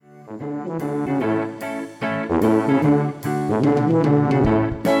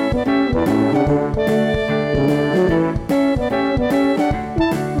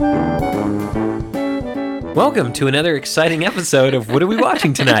Welcome to another exciting episode of What Are We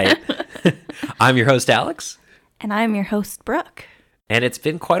Watching Tonight? I'm your host, Alex. And I'm your host, Brooke. And it's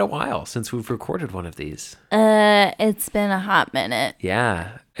been quite a while since we've recorded one of these. It's been a hot minute.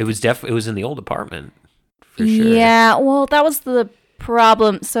 Yeah, it was in the old apartment, for sure. Yeah, well, that was the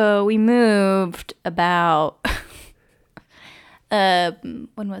problem. So we moved about, when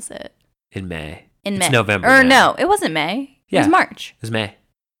was it? In May. In It's May. November Or now. no, it wasn't May. Yeah. It was March. It was May.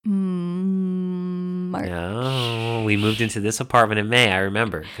 March. No, we moved into this apartment in May, I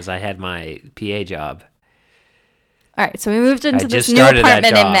remember, because I had my PA job. All right, so we moved into I this just new started that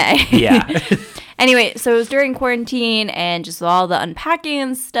apartment in job. May. Yeah. Anyway, so it was during quarantine and just all the unpacking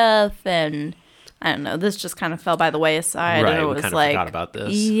and stuff, and I don't know, this just kind of fell by the wayside. Right, and it we was kind of like, forgot about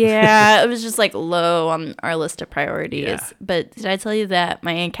this. Yeah, it was just like low on our list of priorities. Yeah. But did I tell you that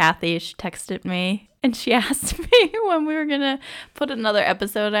my Aunt Kathy, she texted me and she asked me when we were gonna put another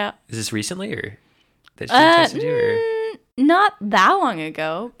episode out? Is this recently, or that she texted you? Or? Not that long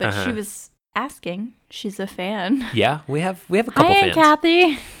ago, but Uh-huh. she was asking. She's a fan. Yeah, we have a couple Hi, fans. Aunt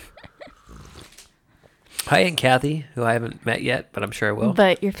Kathy. Hi, Aunt Kathy, who I haven't met yet, but I'm sure I will.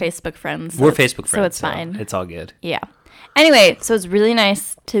 But you're Facebook friends. We're Facebook friends, so it's fine. It's all good. Yeah. Anyway, so it's really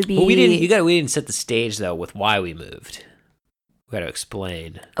nice to be. Well, we didn't set the stage though with why we moved. We got to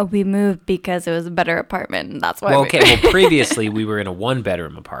explain. Oh, we moved because it was a better apartment, and that's why. Well, okay. Well, previously we were in a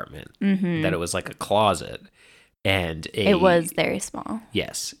 1-bedroom apartment Mm-hmm. that it was like a closet, and It was very small.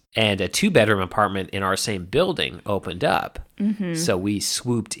 yes, and a 2-bedroom apartment in our same building opened up. Mm-hmm. So we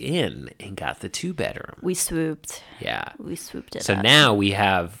swooped in and got the 2-bedroom. We swooped. Yeah. We swooped it So up. now we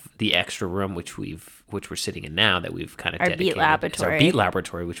have the extra room, which we're sitting in now, that we've kind of Our dedicated. beat laboratory. It's our beat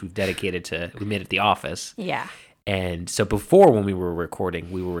laboratory, which we've dedicated to. We made it the office. Yeah. And so before, when we were recording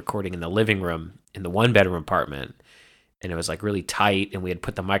in the living room in the 1-bedroom apartment, and it was like really tight, and we had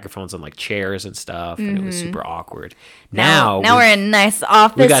put the microphones on like chairs and stuff, and it was super awkward. Now we're in a nice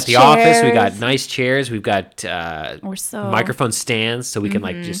office. we got the office, we got chairs. nice chairs, we've got We're so microphone stands, so we can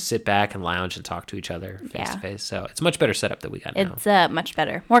like just sit back and lounge and talk to each other face Yeah. to face. So it's a much better setup that we got now. It's much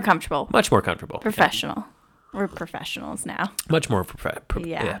better, more comfortable, Much more comfortable. Yeah. professional. We're professionals now. Much more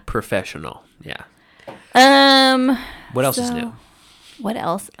Yeah. professional. Yeah. What else is new? What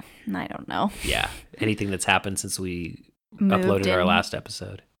else? I don't know. Yeah. Anything that's happened since we Moved uploaded our in. last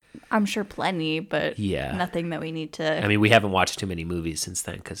episode? I'm sure plenty, but Yeah. nothing that we need to. I mean, we haven't watched too many movies since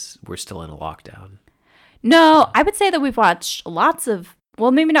then because we're still in a lockdown. No, I would say that we've watched lots of.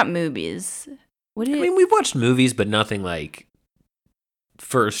 Well, maybe not movies. What do I you? mean, we've watched movies, but nothing like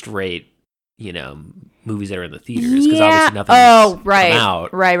first-rate, movies that are in the theaters. Because obviously nothing right, come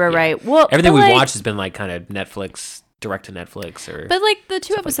out. right. Well, Everything but, we've like, watched has been like kind of Netflix, direct to Netflix, or. But like the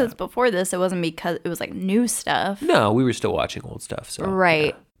two stuff like episodes that. before this, it wasn't because it was like new stuff. No, we were still watching old stuff. So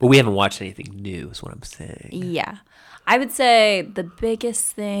Right. yeah. But we haven't watched anything new, is what I'm saying. Yeah. I would say the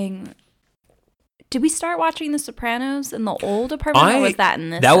biggest thing. Did we start watching The Sopranos in the old apartment, or was that in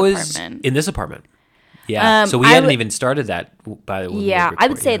this apartment? Was in this apartment. Yeah. So we hadn't even started that by the way. Yeah, I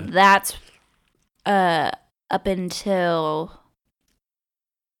would say that's up until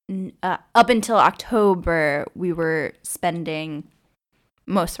October we were spending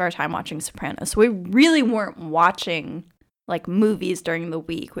most of our time watching Sopranos. So we really weren't watching like movies during the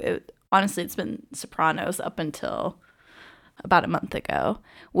week. Honestly, it's been Sopranos up until about a month ago,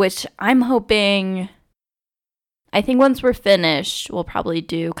 which I'm hoping. I think once we're finished, we'll probably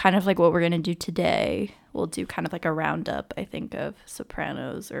do kind of like what we're going to do today. We'll do kind of like a roundup, I think, of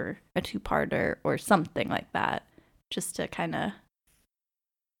Sopranos or a 2-parter or something like that, just to kind of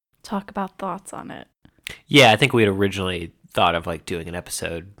talk about thoughts on it. Yeah, I think we had originally thought of like doing an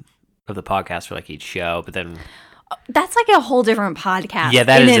episode of the podcast for like each show, but then That's like a whole different podcast. Yeah,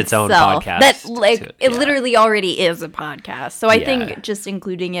 that in is its own itself. podcast That like to it, it yeah. literally already is a podcast. So I Yeah. think just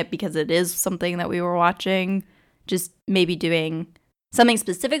including it because it is something that we were watching, just maybe doing something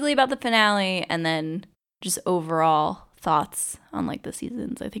specifically about the finale and then just overall thoughts on like the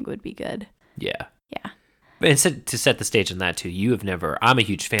seasons, I think would be good. yeah. Yeah. But instead, to set the stage on that too, I'm a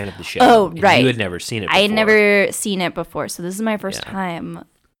huge fan of the show. Oh, and right. You had never seen it before. I had never seen it before, so this is my first Yeah. time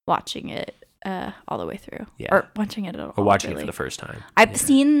watching it all the way through. Yeah. Or watching it at all. Or watching really. it for the first time. I've Yeah.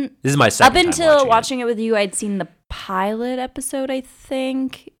 seen This is my up second time until watching watching it with you, I'd seen the pilot episode, I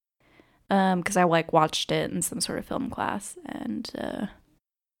think, because I like watched it in some sort of film class, and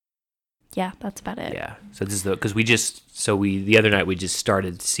yeah, that's about it. Yeah. So this is because the other night we just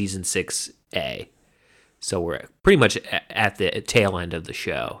started season 6A. So we're pretty much at the tail end of the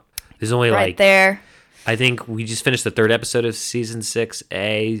show. There's only right like there. I think we just finished the 3rd episode of season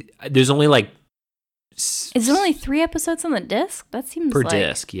 6A. There's only like Is there only 3 episodes on the disc? That seems per like...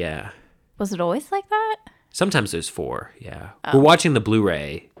 disc, yeah. Was it always like that? Sometimes there's 4, yeah. Oh. We're watching the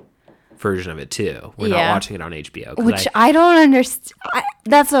Blu-ray version of it too. We're not watching it on HBO. Which I don't understand.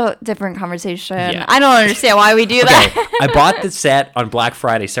 That's a different conversation. Yeah. I don't understand why we do that. I bought the set on Black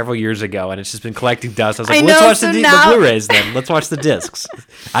Friday several years ago, and it's just been collecting dust. I was like, I let's know, watch so the now- Blu-rays then. Let's watch the discs.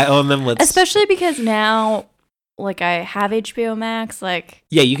 I own them. Especially because now, like, I have HBO Max. Like,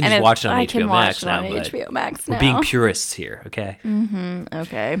 Yeah, you can and just watch it on I HBO can Max watch it now. on But HBO Max we're now. being purists here, okay?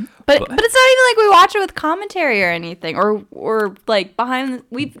 Okay, but it's not even like we watch it with commentary or anything, or like behind.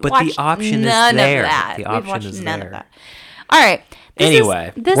 We've But the watched option is none there. of that. The We've option watched is none there. of that. All right.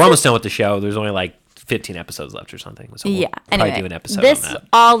 Anyway, we're almost done with the show. There's only like 15 episodes left or something. So we'll probably Anyway, do an episode this on that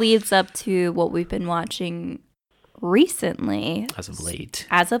all leads up to what we've been watching recently. as of late.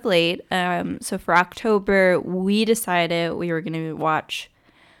 So for October, we decided we were going to watch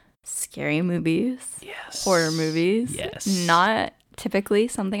scary movies, Yes. horror movies. Yes. Not typically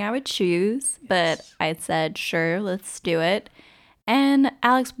something I would choose, but I said, sure, let's do it. And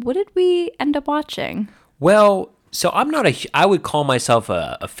Alex, what did we end up watching? Well, so I would call myself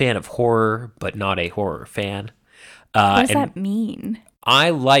a fan of horror, but not a horror fan. What does and that mean?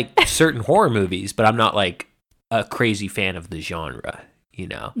 I like certain horror movies, but I'm not like a crazy fan of the genre, you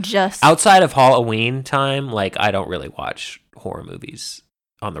know? Just Outside of Halloween time, like I don't really watch horror movies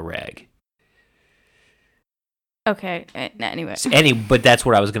on the reg. okay. Anyway, But that's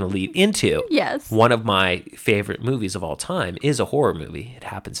what I was going to lead into. yes. One of my favorite movies of all time is a horror movie. It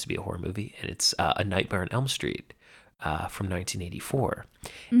happens to be a horror movie, and it's A Nightmare on Elm Street from 1984.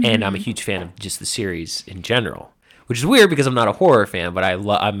 And I'm a huge fan of just the series in general, which is weird because I'm not a horror fan, but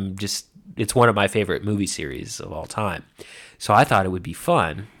it's one of my favorite movie series of all time. So I thought it would be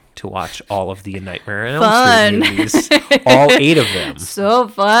fun to watch all of the Nightmare on Elm Street movies, all 8 of them. So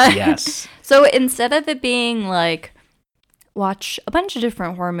fun. Yes. So instead of it being like watch a bunch of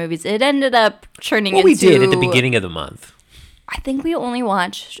different horror movies, it ended up turning Well, into... we did at the beginning of the month. I think we only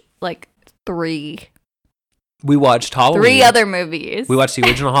watched like 3 We watched Halloween. 3 other movies. We watched the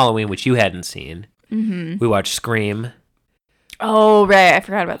original Halloween, which you hadn't seen. Mm-hmm. We watched Scream. Oh, right. I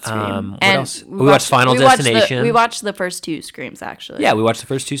forgot about Scream. What else? We watched Final Destination. We watched the first 2 Screams, actually. Yeah, we watched the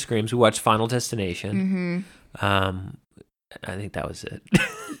first 2 Screams. We watched Final Destination. I think that was it.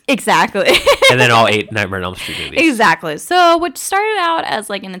 Exactly. And then all 8 Nightmare on Elm Street movies. Exactly. So what started out as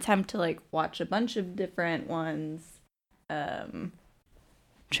like an attempt to like watch a bunch of different ones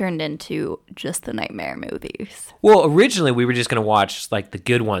turned into just the Nightmare movies. Well, originally we were just going to watch like the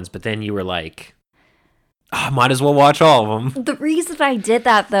good ones, but then you were like, might as well watch all of them. The reason I did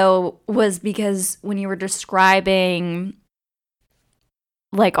that though was because when you were describing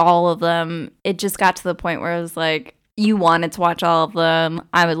like all of them, it just got to the point where it was like you wanted to watch all of them.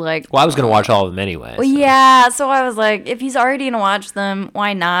 I would like... Well, I was going to watch all of them anyway. Well, yeah. So I was like, if he's already going to watch them,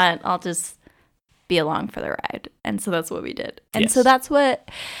 why not? I'll just be along for the ride. And so that's what we did. And so that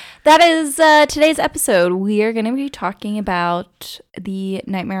is today's episode. We are going to be talking about the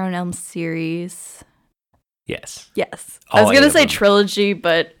Nightmare on Elm series. Yes. Yes. All I was going 8 to of say them. trilogy,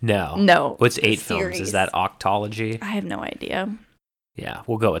 but no. What's the 8 films? series. Is that octology? I have no idea. Yeah,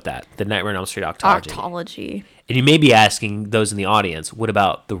 we'll go with that. The Nightmare on Elm Street octology. Octology. And you may be asking those in the audience, what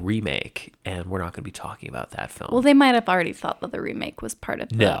about the remake? And we're not going to be talking about that film. Well, they might have already thought that the remake was part of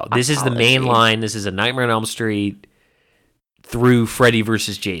the No, this is the main octology. line. This is a Nightmare on Elm Street through Freddy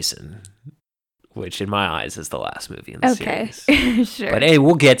versus Jason, which in my eyes is the last movie in the series. Okay. Sure. But hey,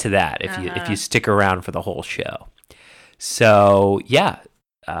 we'll get to that if you stick around for the whole show. So yeah,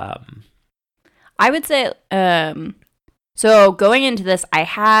 I would say, so going into this, I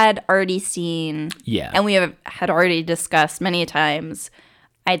had already seen, and we had already discussed many times,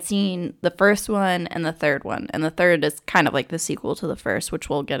 I'd seen the first one and the third one, and the third is kind of like the sequel to the first, which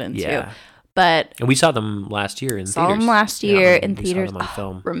we'll get into. Yeah. But and we saw them last year in theaters. Saw them last year in we theaters. Saw them on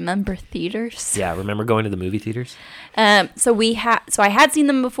film. Remember theaters? Yeah, remember going to the movie theaters? So I had seen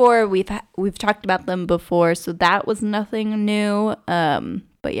them before. We've talked about them before, so that was nothing new.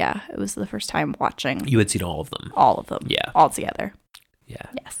 But yeah, it was the first time watching. You had seen all of them. All of them. Yeah. All together. Yeah.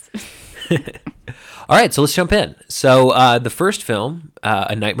 Yes. All right, so let's jump in. So the first film,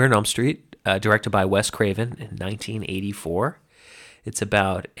 A Nightmare on Elm Street, directed by Wes Craven in 1984. It's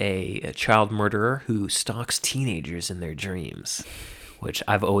about a child murderer who stalks teenagers in their dreams, which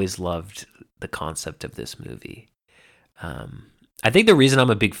I've always loved the concept of this movie. I think the reason I'm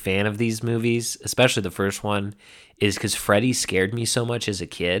a big fan of these movies, especially the first one, is because Freddy scared me so much as a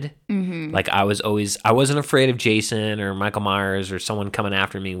kid. Mm-hmm. Like I wasn't afraid of Jason or Michael Myers or someone coming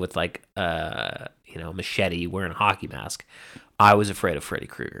after me with like machete wearing a hockey mask. I was afraid of Freddy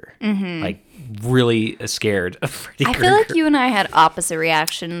Krueger. Mm-hmm. Like really scared of Freddy Krueger. I feel like you and I had opposite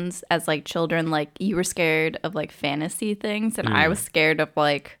reactions as like children. Like you were scared of like fantasy things, and I was scared of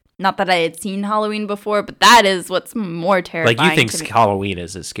like, not that I had seen Halloween before, but that is what's more terrifying. Like you think to me. Halloween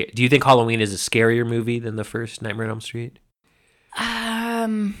is a scary? Do you think Halloween is a scarier movie than the first Nightmare on Elm Street?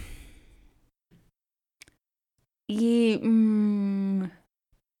 I'm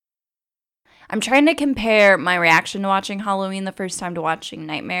trying to compare my reaction to watching Halloween the first time to watching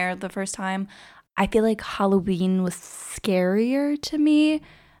Nightmare the first time. I feel like Halloween was scarier to me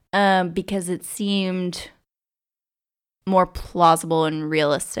because it seemed more plausible and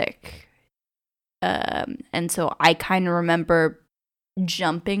realistic. And so I kind of remember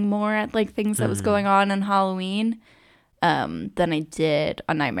jumping more at like things that was going on in Halloween than I did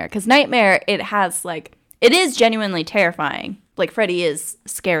on Nightmare. Because Nightmare, it is genuinely terrifying. Like Freddy is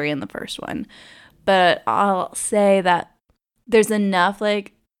scary in the first one. But I'll say that there's enough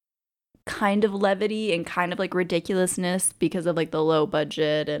like kind of levity and kind of like ridiculousness because of like the low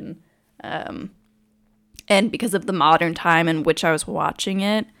budget and because of the modern time in which I was watching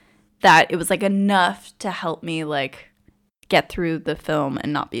it, that it was like enough to help me like get through the film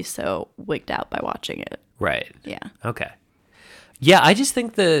and not be so wigged out by watching it. Right. Yeah. Okay. Yeah, I just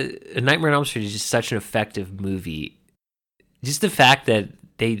think the Nightmare on Elm Street is just such an effective movie. Just the fact that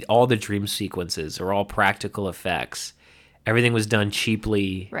all the dream sequences are all practical effects. Everything was done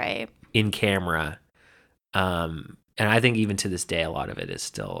cheaply, right, in camera. And I think even to this day, a lot of it is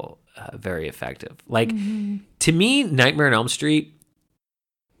still very effective. Like, to me, Nightmare on Elm Street,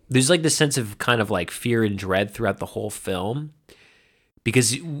 there's like this sense of kind of like fear and dread throughout the whole film.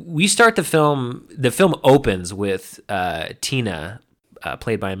 Because we start the film opens with Tina,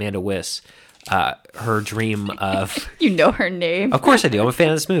 played by Amanda Wyss, her dream of... You know her name. Of course I do. I'm a fan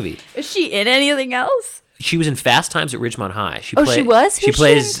of this movie. Is she in anything else? She was in Fast Times at Ridgemont High. She was? She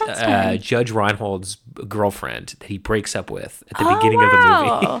plays Judge Reinhold's girlfriend that he breaks up with at the beginning of the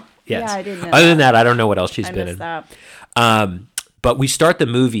movie. Yes. Yeah, I didn't know Other than that, I don't know what else she's been in. That. But we start the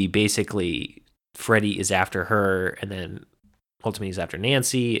movie, basically, Freddy is after her, and then ultimately he's after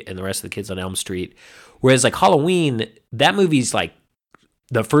Nancy and the rest of the kids on Elm Street. Whereas, like, Halloween, that movie's like,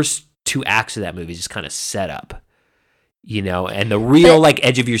 the first 2 acts of that movie is just kind of set up, you know, and the real like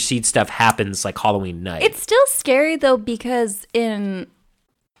edge of your seat stuff happens like Halloween night. It's still scary though, because I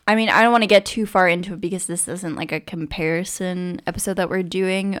don't want to get too far into it because this isn't like a comparison episode that we're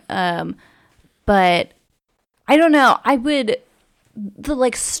doing. But I don't know. The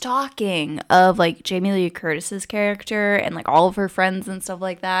like stalking of like Jamie Lee Curtis's character and like all of her friends and stuff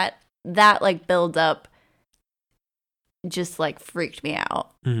like that like build up just like freaked me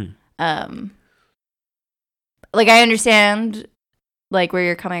out. Mm-hmm. Like I understand like where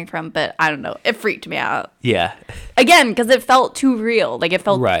you're coming from, but I don't know. It freaked me out. Yeah. Again, because it felt too real. Like it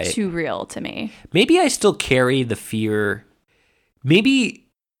felt right. too real to me. Maybe I still carry the fear. Maybe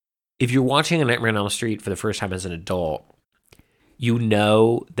if you're watching A Nightmare on Elm Street for the first time as an adult, you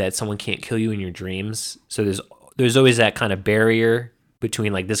know that someone can't kill you in your dreams. So there's always that kind of barrier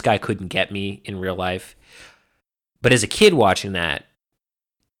between like, this guy couldn't get me in real life. But as a kid watching that,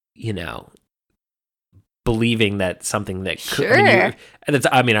 you know, believing that something that could, sure.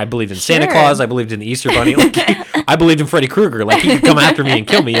 I believed in Santa Claus. I believed in the Easter Bunny. Like, I believed in Freddy Krueger. Like, he could come after me and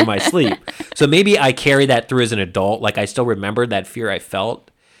kill me in my sleep. So maybe I carry that through as an adult. Like, I still remember that fear I felt,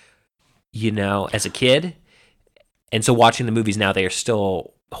 you know, as a kid. And so watching the movies now, they are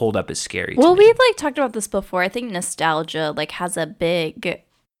still hold up as scary. Well, to me. we've like talked about this before. I think nostalgia like has a big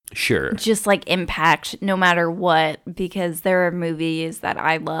just like impact no matter what, because there are movies that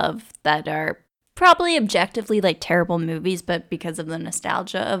I love that are probably objectively like terrible movies, but because of the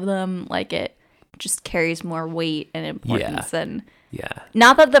nostalgia of them, like it just carries more weight and importance. And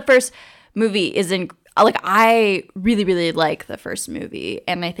not that the first movie isn't like, I really, really like the first movie,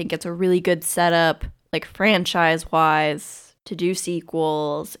 and I think it's a really good setup, like franchise wise, to do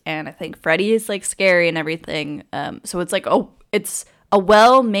sequels. And I think Freddy is like scary and everything. So it's like, it's a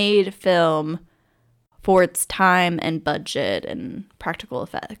well-made film for its time and budget and practical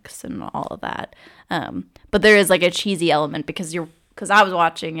effects and all of that. But there is like a cheesy element because I was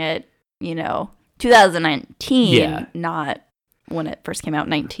watching it, you know, 2019, not when it first came out,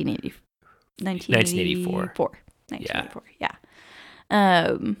 1984. Yeah.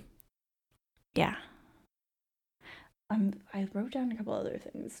 Yeah. I wrote down a couple other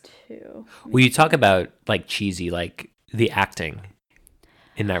things too. Well, you talk about like cheesy, like the acting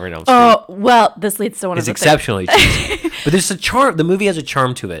in Nightmare on Elm Street Oh, well, this leads to one is of the exceptionally cheesy. But there's a charm. The movie has a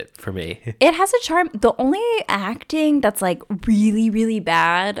charm to it for me. It has a charm. The only acting that's like really, really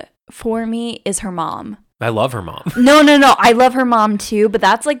bad for me is her mom. I love her mom. No. I love her mom too, but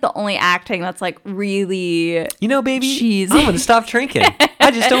that's like the only acting that's like really Baby, cheesy. I'm going to stop drinking. I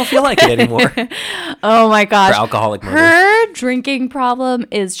just don't feel like it anymore. Oh my gosh. For alcoholic mother. Her drinking problem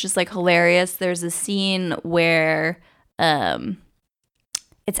is just like hilarious. There's a scene where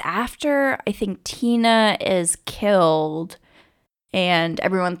it's after I think Tina is killed and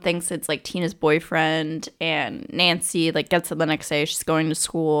everyone thinks it's like Tina's boyfriend, and Nancy like gets up the next day, she's going to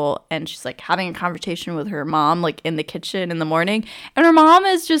school and she's like having a conversation with her mom like in the kitchen in the morning, and her mom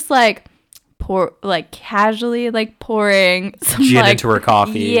is just like casually like pouring some gin like, into her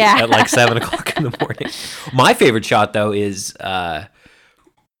coffee at like 7 o'clock in the morning. My favorite shot though is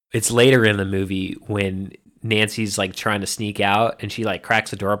it's later in the movie when Nancy's like trying to sneak out and she like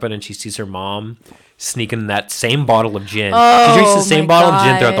cracks the door open and she sees her mom sneaking that same bottle of gin. She drinks the same bottle of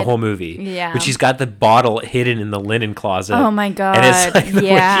gin throughout the whole movie. Yeah. But she's got the bottle hidden in the linen closet. Oh my God. And it's like the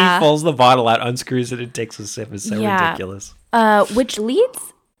way she pulls the bottle out, unscrews it, and takes a sip is so ridiculous. Which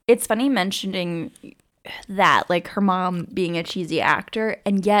leads, it's funny mentioning that, like her mom being a cheesy actor,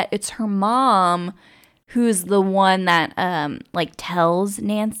 and yet it's her mom who's the one that like tells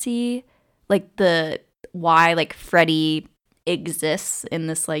Nancy like why like Freddy exists in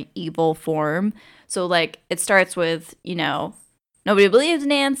this like evil form. So like it starts with, nobody believes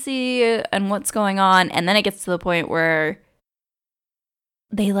Nancy and what's going on, and then it gets to the point where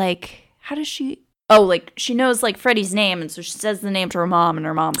they like, how does she she knows like Freddy's name, and so she says the name to her mom, and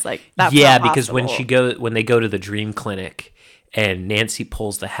her mom's like, that's not because possible. when they go to the dream clinic and Nancy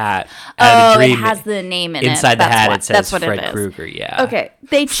pulls the hat out of the dream, it has the name in inside it. the hat it says Fred Fred Krueger. Yeah. Okay.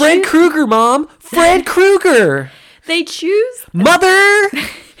 Fred Krueger, Mom. Fred Krueger. They choose Mother.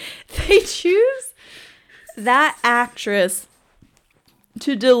 They choose that actress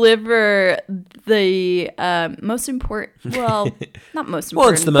to deliver the most important, well, not most important. Well,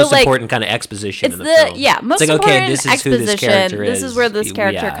 it's the most important kind of exposition in the film. Yeah, most it's like, important okay, this is who this character is. This is where this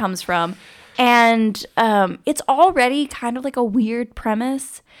character comes from. And it's already kind of like a weird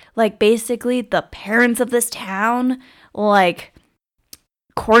premise. Like, basically, the parents of this town, like,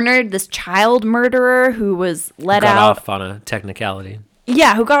 cornered this child murderer who was let got out. off on a technicality.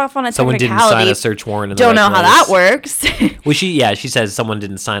 Yeah, who got off on a someone technicality. Someone didn't sign a search warrant in the Don't right know place. how that works. Well, she says someone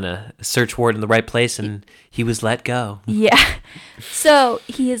didn't sign a search warrant in the right place, and he was let go. Yeah. So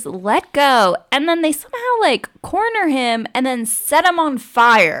he is let go, and then they somehow like corner him and then set him on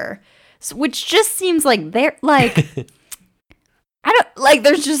fire, which just seems like they're like, I don't like.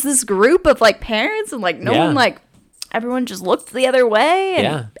 There's just this group of like parents, and like no one like. Everyone just looked the other way,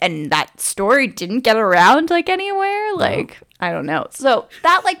 and that story didn't get around like anywhere. Like, I don't know. So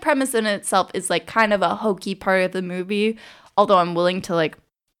that like premise in itself is like kind of a hokey part of the movie, although I'm willing to like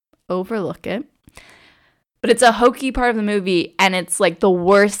overlook it. But it's a hokey part of the movie, and it's like the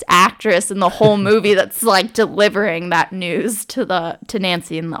worst actress in the whole movie that's like delivering that news to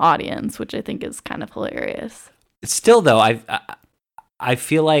Nancy and the audience, which I think is kind of hilarious. Still, though, I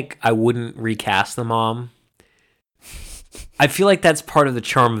feel like I wouldn't recast the mom. I feel like that's part of the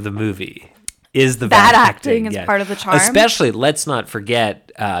charm of the movie. Is the bad acting is part of the charm? Especially, let's not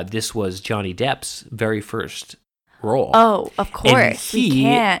forget, this was Johnny Depp's very first role. Oh, of course. And he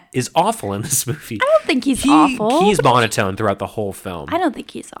is awful in this movie. I don't think he's awful. He's monotone throughout the whole film. I don't think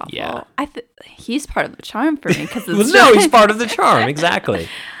he's awful. Yeah. He's part of the charm for me. He's part of the charm, exactly.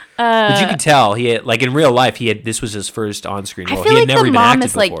 But you could tell he had, like in real life, this was his first on-screen role. I feel he like had never the even mom acted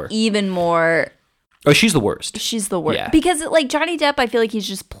is like before. even more. Oh, she's the worst. She's the worst. Yeah. Because like Johnny Depp, I feel like he's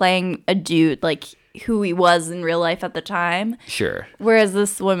just playing a dude, like who he was in real life at the time. Sure. Whereas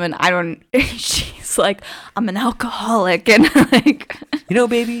this woman, she's like, I'm an alcoholic, and like,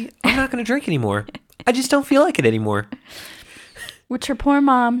 baby, I'm not going to drink anymore. I just don't feel like it anymore. Which her poor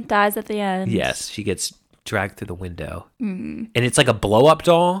mom dies at the end. Yes, she gets dragged through the window. Mm-hmm. And it's like a blow-up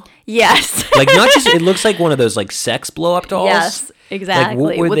doll. Yes. Like not just, it looks like one of those like sex blow-up dolls. Yes,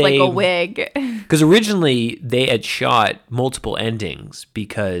 exactly. Like, with like a wig. Because originally they had shot multiple endings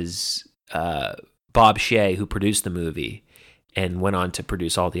because Bob Shaye, who produced the movie and went on to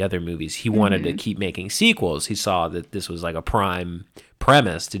produce all the other movies, he wanted to keep making sequels. He saw that this was like a prime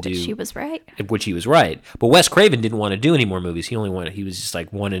premise to do. Which he was right. Which he was right. But Wes Craven didn't want to do any more movies. He was just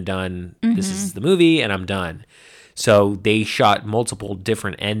like one and done. Mm-hmm. This is the movie and I'm done. So they shot multiple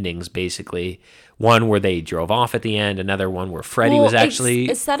different endings, basically. One where they drove off at the end. Another one where Freddy was actually...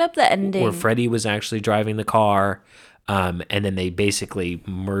 It set up the ending. Where Freddy was actually driving the car. And then they basically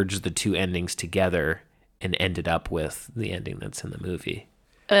merged the two endings together and ended up with the ending that's in the movie.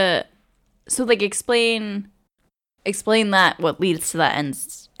 So like explain that what leads to that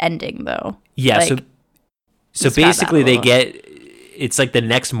ending though. Yeah, like, so basically they get, it's like the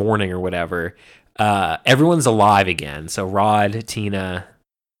next morning or whatever. Everyone's alive again. So Rod, Tina,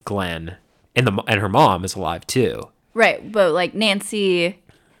 Glenn, and her mom is alive too. Right, but like Nancy,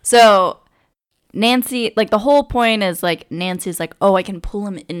 like the whole point is like Nancy's like, oh, I can pull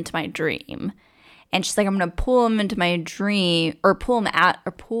him into my dream. And she's like, I'm gonna pull him into my dream, or pull him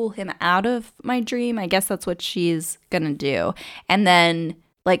out of my dream. I guess that's what she's gonna do. And then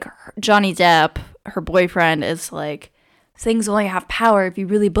like Johnny Depp, her boyfriend, is like, things only have power if you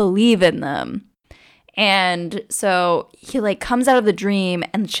really believe in them. And so he like comes out of the dream,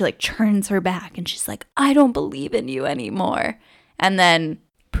 and she like turns her back, and she's like, I don't believe in you anymore. And then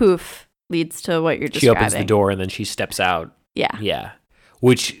poof, leads to what you're describing. She opens the door and then she steps out. Yeah. Yeah.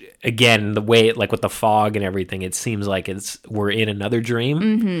 Which, again, the way, like with the fog and everything, it seems like we're in another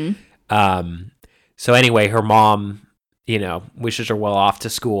dream. Mm-hmm. So anyway, her mom, wishes her well off to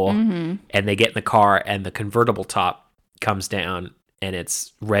school, and they get in the car, and the convertible top comes down, and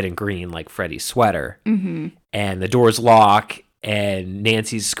it's red and green like Freddy's sweater. Mm-hmm. And the doors lock, and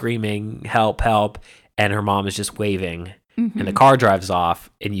Nancy's screaming, help, help, and her mom is just waving. Mm-hmm. And the car drives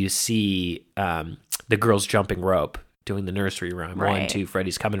off, and you see the girls jumping rope, doing the nursery rhyme. Right. 1, 2,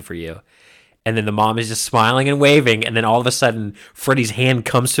 Freddy's coming for you. And then the mom is just smiling and waving, and then all of a sudden, Freddy's hand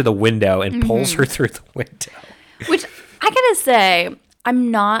comes through the window and pulls her through the window. Which, I gotta say,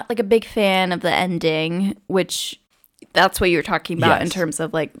 I'm not like a big fan of the ending, which that's what you were talking about. Yes. In terms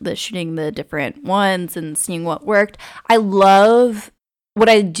of like the shooting the different ones and seeing what worked. What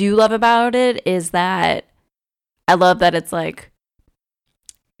I do love about it is that I love that it's like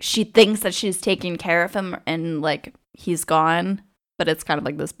she thinks that she's taking care of him and like he's gone, but it's kind of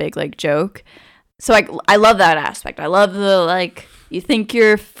like this big like joke. So I love that aspect. I love the like you think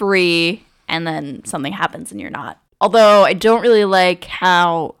you're free and then something happens and you're not. Although I don't really like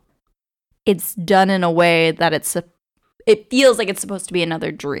how it's done in a way that it feels like it's supposed to be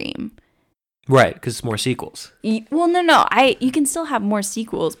another dream. Right, because it's more sequels. Well, no. You can still have more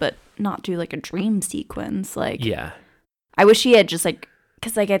sequels, but not do like a dream sequence. Like, yeah. I wish he had just like,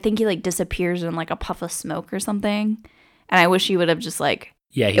 because like I think he like disappears in like a puff of smoke or something, and I wish he would have just like,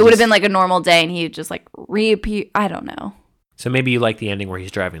 it would have been like a normal day, and he would just like reappear. I don't know. So maybe you like the ending where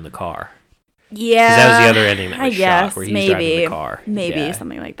he's driving the car. Yeah, because that was the other ending that was shot, where he's maybe driving the car. Maybe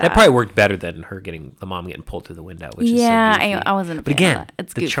something like that. That probably worked better than the mom getting pulled through the window. Which is so goofy. I wasn't. But again,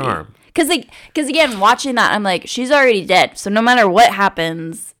 it's the goofy. charm. Because again, watching that, I'm like, she's already dead. So no matter what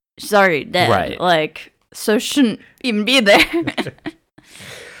happens, she's already dead. Right. Like, so shouldn't even be there.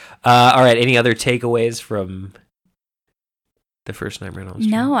 All right. Any other takeaways from the first Nightmare on Elm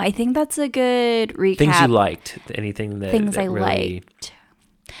Street? No, I think that's a good recap. Things you liked. Anything that things that I really... liked.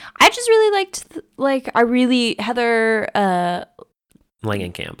 I just really liked, Heather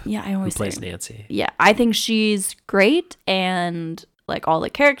Langenkamp. Yeah, I always who plays say Nancy. Yeah, I think she's great, and like all the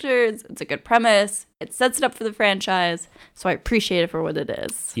characters, it's a good premise. It sets it up for the franchise, so I appreciate it for what it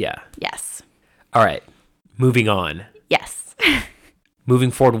is. Yeah. Yes. All right. Moving on. Yes.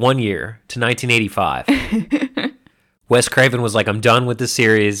 Moving forward 1 year to 1985. Wes Craven was like, I'm done with the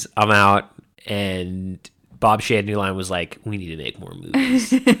series. I'm out. And Bob Shea New Line was like, we need to make more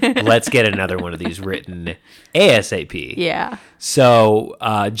movies. Let's get another one of these written ASAP. Yeah. So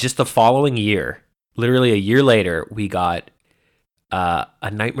just the following year, literally a year later, we got A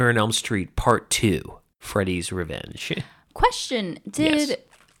Nightmare on Elm Street Part 2, Freddy's Revenge. Question, did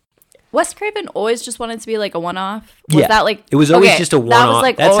Wes Craven always just wanted to be like a one-off? Was that like... It was always just a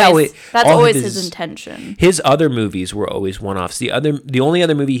one-off. That was like that's always his intention. His other movies were always one-offs. The only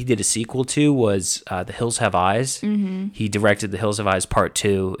other movie he did a sequel to was The Hills Have Eyes. Mm-hmm. He directed The Hills Have Eyes Part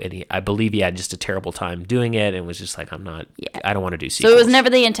 2, and I believe he had just a terrible time doing it and was just like, I don't want to do sequels. So it was never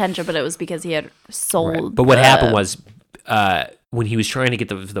the intention, but it was because he had sold... Right. But what happened was, when he was trying to get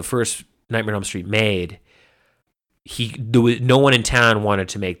the first Nightmare on Elm Street made... no one in town wanted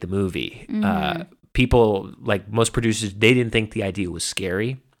to make the movie. Mm-hmm. People, like most producers, they didn't think the idea was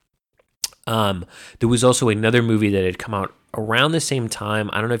scary. There was also another movie that had come out around the same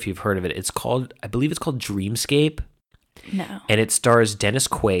time. I don't know if you've heard of it. I believe it's called Dreamscape. No. And it stars Dennis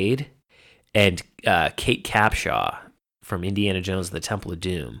Quaid and Kate Capshaw from Indiana Jones and the Temple of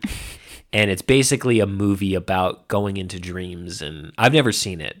Doom. And it's basically a movie about going into dreams. And I've never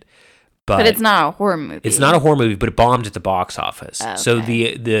seen it. But it's not a horror movie. It's not a horror movie, but it bombed at the box office. Okay. So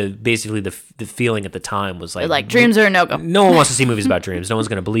the feeling at the time was like dreams are a no-go. No one wants to see movies about dreams. No one's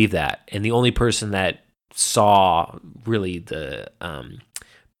going to believe that. And the only person that saw really the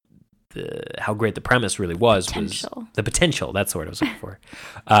how great the premise really was the potential. That's the word I was looking for.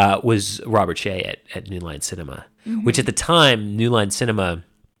 Was Robert Shea at New Line Cinema, which at the time, New Line Cinema,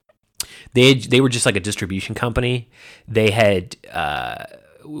 they were just like a distribution company. They had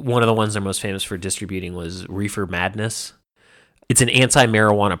one of the ones they're most famous for distributing was Reefer Madness. It's an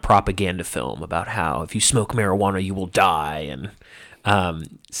anti-marijuana propaganda film about how if you smoke marijuana, you will die. And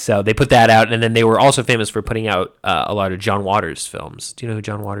so they put that out. And then they were also famous for putting out a lot of John Waters films. Do you know who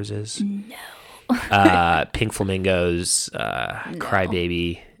John Waters is? No. Pink Flamingos,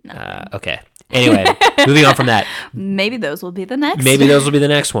 Crybaby. Okay. Anyway, moving on from that. Maybe those will be the next. Maybe those will be the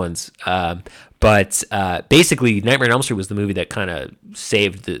next ones. But basically, Nightmare on Elm Street was the movie that kind of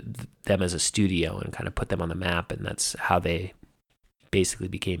saved them as a studio and kind of put them on the map. And that's how they basically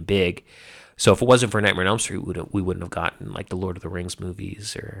became big. So if it wasn't for Nightmare on Elm Street, we wouldn't have gotten like the Lord of the Rings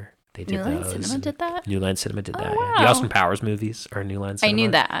movies, or they did New Line Cinema did that? New Line Cinema did that. Wow. Yeah. The Austin Powers movies are New Line Cinema. I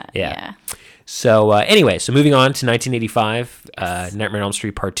knew that. Yeah. So anyway, so moving on to 1985, Nightmare on Elm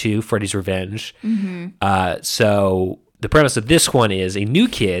Street Part 2, Freddy's Revenge. So the premise of this one is a new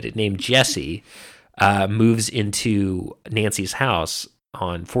kid named Jesse moves into Nancy's house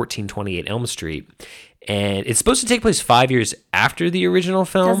on 1428 Elm Street. And it's supposed to take place 5 years after the original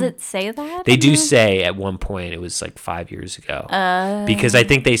film. Does it say that? They do say at one point it was like 5 years ago. Because I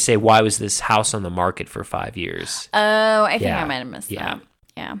think they say, why was this house on the market for 5 years? Oh, I think I might have missed that.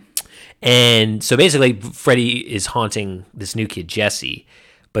 Yeah. And so basically, Freddy is haunting this new kid, Jesse.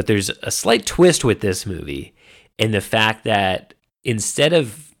 But there's a slight twist with this movie in the fact that instead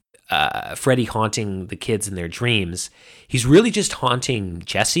of Freddy haunting the kids in their dreams, he's really just haunting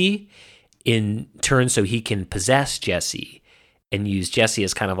Jesse in turn so he can possess Jesse and use Jesse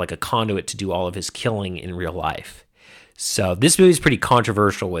as kind of like a conduit to do all of his killing in real life. So this movie is pretty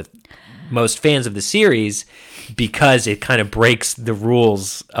controversial with most fans of the series because it kind of breaks the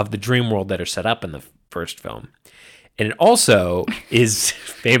rules of the dream world that are set up in the first film. And it also is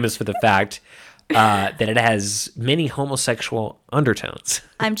famous for the fact that it has many homosexual undertones.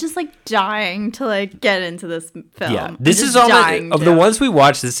 I'm just like dying to like get into this film. Yeah, this is all of the ones we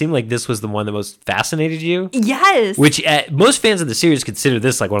watched. It seemed like this was the one that most fascinated you. Yes, which most fans of the series consider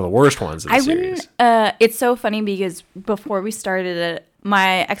this like one of the worst ones of the series. It's so funny because before we started it,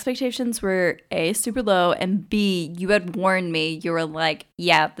 my expectations were A, super low, and B, you had warned me. You were like,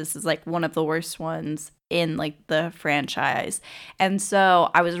 yeah, this is like one of the worst ones in like the franchise. And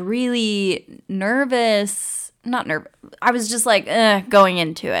so I was really nervous. Not nervous. I was just like, going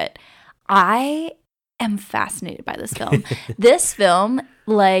into it. I am fascinated by this film. This film,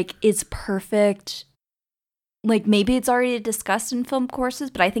 like, is perfect. Like, maybe it's already discussed in film courses,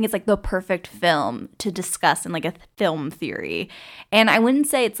 but I think it's like the perfect film to discuss in like a film theory. And I wouldn't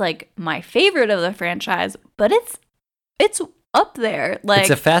say it's like my favorite of the franchise, but it's up there. Like,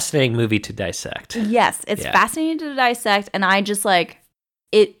 it's a fascinating movie to dissect. Yes, it's fascinating to dissect, and I just like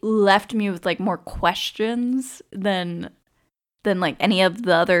it left me with like more questions than like any of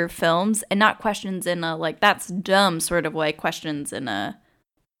the other films, and not questions in a like that's dumb sort of way, questions in a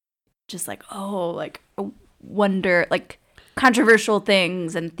just like wonder, like controversial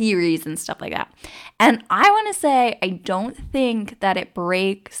things and theories and stuff like that. And I want to say I don't think that it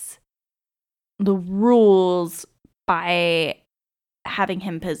breaks the rules by having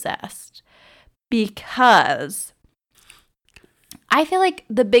him possessed, because I feel like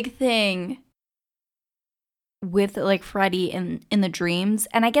the big thing with like Freddy in the dreams,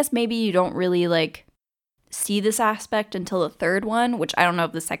 and I guess maybe you don't really like see this aspect until the third one, which I don't know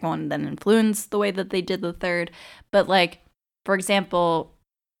if the second one then influenced the way that they did the third, but like, for example,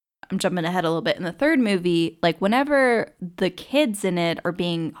 I'm jumping ahead a little bit, in the third movie, like whenever the kids in it are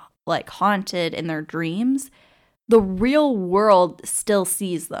being like haunted in their dreams, the real world still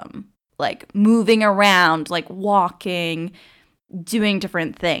sees them like moving around, like walking, doing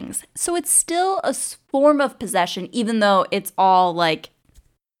different things. So it's still a form of possession, even though it's all like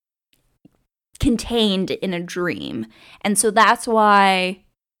contained in a dream. And so that's why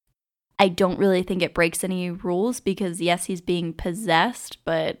I don't really think it breaks any rules, because yes, he's being possessed,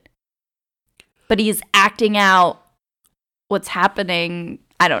 but he's acting out what's happening.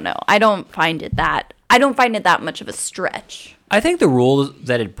 I don't know. I don't find it that much of a stretch. I think the rule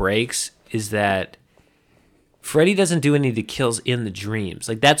that it breaks is that Freddy doesn't do any of the kills in the dreams.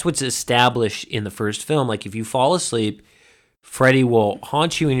 Like, that's what's established in the first film. Like, if you fall asleep, Freddy will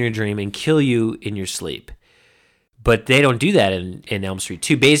haunt you in your dream and kill you in your sleep. But they don't do that in Elm Street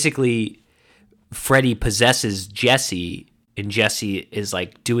 2. Basically, Freddy possesses Jesse, and Jesse is,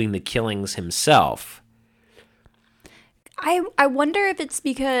 like, doing the killings himself. I wonder if it's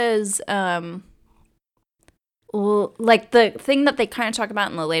because, like the thing that they kind of talk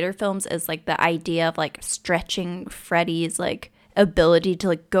about in the later films is like the idea of like stretching Freddy's like ability to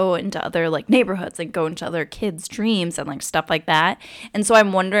like go into other like neighborhoods and go into other kids' dreams and like stuff like that. And so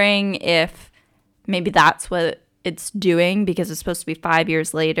I'm wondering if maybe that's what it's doing, because it's supposed to be 5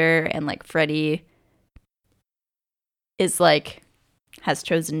 years later and like Freddy is like has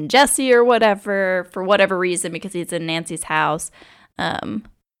chosen Jesse or whatever for whatever reason because he's in Nancy's house.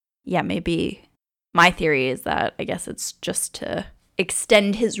 Yeah, maybe my theory is that I guess it's just to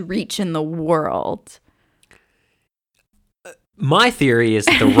extend his reach in the world. My theory is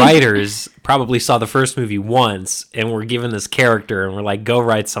that the writers probably saw the first movie once and were given this character and were like, go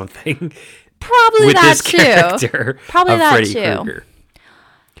write something Probably with that this too. character Probably of that Freddy too. Krueger.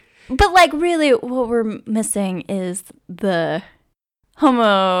 But like really what we're missing is the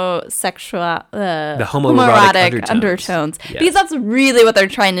homosexual The homoerotic undertones. Yes. Because that's really what they're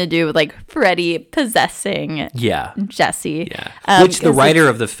trying to do with like Freddy possessing Yeah. Jesse. Yeah. Which the writer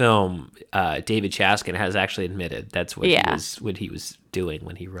of the film, David Chaskin, has actually admitted that's what he was doing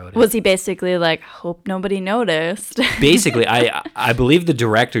when he wrote it. Was he basically like, hope nobody noticed? Basically, I believe the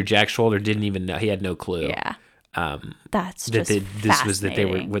director, Jack Schroeder, didn't even know. He had no clue. Yeah. That's that just this was that they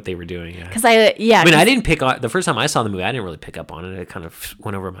were what they were doing. Yeah. Because I mean, I didn't pick on the first time I saw the movie. I didn't really pick up on it. It kind of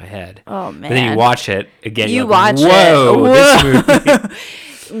went over my head. Oh man! But then you watch it again. You you're watch like, Whoa, this movie.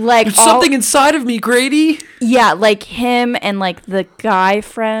 Like There's something inside of me, Grady. Yeah, like him and like the guy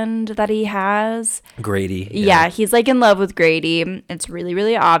friend that he has. Grady. Yeah, he's like in love with Grady. It's really,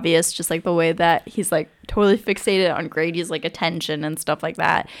 really obvious, just like the way that he's like totally fixated on Grady's like attention and stuff like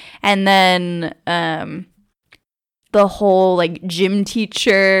that. And then the whole like gym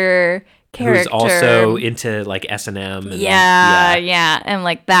teacher character who's also into like S&M. Yeah, and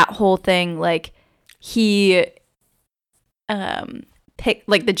like that whole thing, like he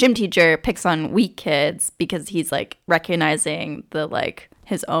like the gym teacher picks on weak kids because he's like recognizing the like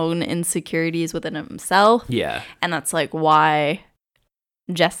his own insecurities within himself. Yeah. And that's like why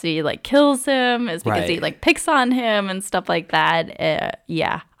Jesse like kills him, is because he like picks on him and stuff like that.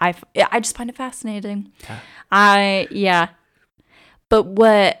 I just find it fascinating. But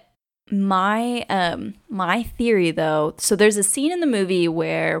what my theory though, so there's a scene in the movie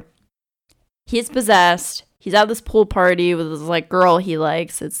where he's possessed. He's at this pool party with this like girl he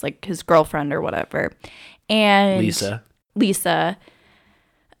likes. It's like his girlfriend or whatever. And Lisa.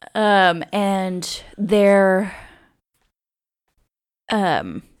 And they're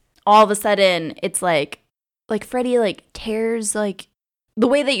all of a sudden it's like Freddy like tears, like the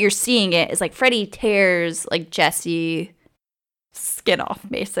way that you're seeing it is like Freddy tears like Jesse skin off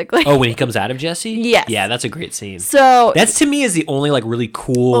basically. Oh, when he comes out of Jesse? Yes. Yeah, that's a great scene. So that's to me is the only like really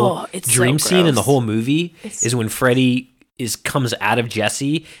cool dream scene in the whole movie is when Freddy comes out of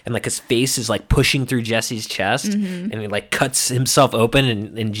Jesse and like his face is like pushing through Jesse's chest and he like cuts himself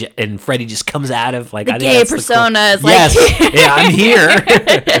open and Freddy just comes out of like the gay persona is like yeah, I'm here.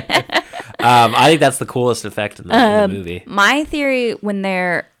 I think that's the coolest effect in the movie. My theory when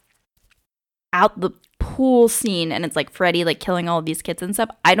they're out the pool scene and it's like Freddy like killing all of these kids and stuff,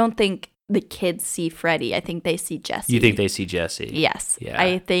 I don't think the kids see Freddy. I think they see Jesse. You think they see Jesse? Yes. Yeah.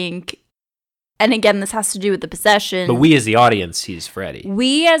 I think, and again, this has to do with the possession. But we as the audience sees Freddy.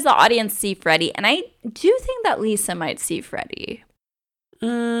 We as the audience see Freddy, and I do think that Lisa might see Freddy.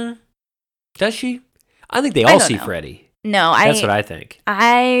 Does she? I think they all see Freddy. No, that's what I think.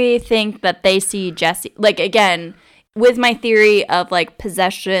 I think that they see Jesse. Like again, with my theory of like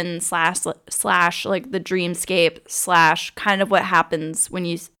possession slash like the dreamscape slash kind of what happens when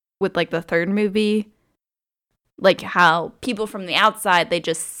you with like the third movie, like how people from the outside, they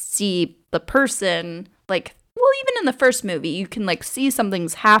just see the person, like, well, even in the first movie you can like see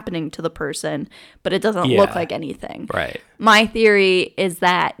something's happening to the person but it doesn't look like anything. Right. My theory is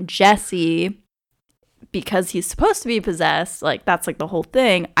that Jesse, because he's supposed to be possessed, like that's like the whole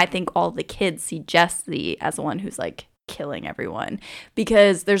thing. I think all the kids see Jesse as the one who's like killing everyone,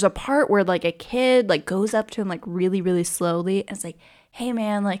 because there's a part where like a kid like goes up to him like really, really slowly and it's like, hey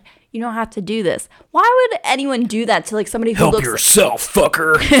man, like you don't have to do this. Why would anyone do that to like somebody who help yourself,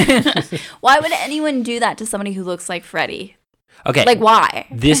 fucker? Why would anyone do that to somebody who looks like Freddy? Okay. Like why?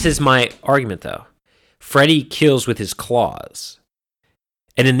 This is my argument though. Freddy kills with his claws.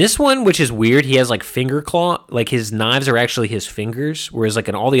 And in this one, which is weird, he has like finger claw, like his knives are actually his fingers, whereas like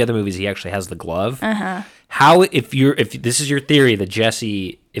in all the other movies he actually has the glove. Uh-huh. How if this is your theory that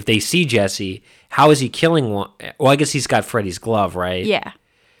Jesse, if they see Jesse, how is he killing one? Well, I guess he's got Freddy's glove, right? Yeah.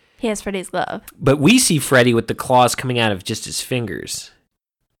 He has Freddy's glove. But we see Freddy with the claws coming out of just his fingers.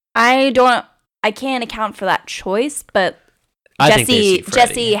 I can't account for that choice, but I think they see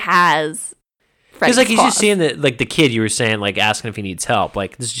Freddy. Jesse has Freddy's like he's claws. just seeing the kid you were saying, like asking if he needs help.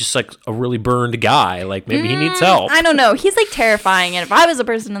 Like this is just like a really burned guy. Like maybe he needs help. I don't know. He's like terrifying, and if I was a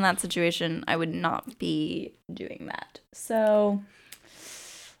person in that situation, I would not be doing that. So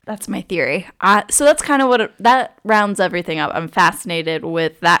that's my theory. So that's kind of that rounds everything up. I'm fascinated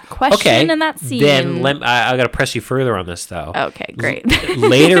with that question and that scene. Then I got to press you further on this though. Okay, great.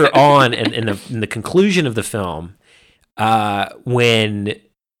 Later on, in the conclusion of the film, when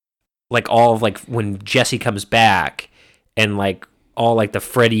when Jesse comes back and like all like the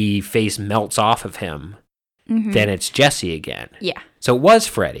Freddy face melts off of him, then it's Jesse again. Yeah. So it was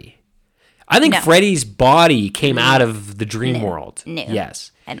Freddy. I think No. Freddy's body came out of the dream world. No.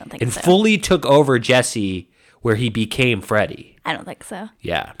 Yes. I don't think and so. fully took over Jesse where he became Freddy. I don't think so.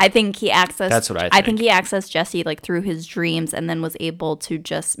 Yeah. I think he accessed. That's what I I think think. he accessed Jesse like through his dreams, and then was able to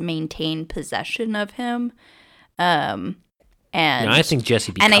just maintain possession of him. And No, I think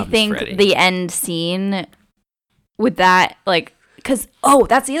Jesse becomes and I think Freddy. the end scene with that, like, because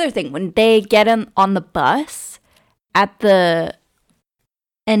that's the other thing, when they get on the bus at the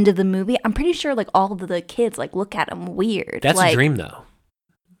end of the movie, I'm pretty sure like all of the kids like look at him weird. That's like, a dream though.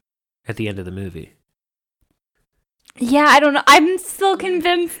 At the end of the movie. Yeah, I don't know. I'm still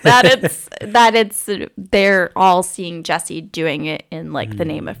convinced that it's they're all seeing Jesse doing it in like the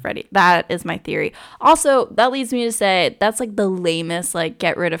name of Freddy. That is my theory. Also, that leads me to say that's like the lamest like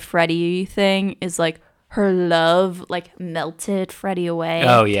get rid of Freddy thing is like her love like melted Freddy away.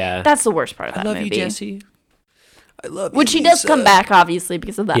 Oh yeah. That's the worst part of that I love movie. you, Jesse. I love you. Which she does Lisa. come back obviously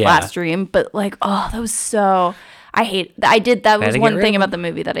because of that Yeah. last dream, but like that was so that Had was to one get rid thing of about the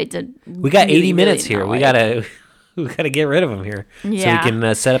movie that I did. We got really, 80 minutes really here. not We gotta get rid of him here, Yeah. so we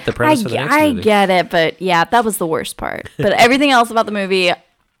can set up the premise for the next movie. I get it, but yeah, that was the worst part. But everything else about the movie,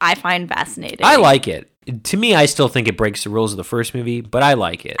 I find fascinating. I like it. To me, I still think it breaks the rules of the first movie, but I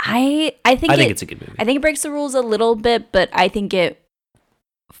like it. I think it's a good movie. I think it breaks the rules a little bit, but I think it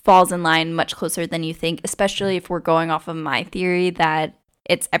falls in line much closer than you think, especially if we're going off of my theory that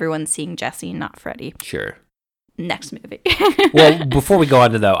it's everyone seeing Jesse, not Freddy. Sure. Next movie. Well, before we go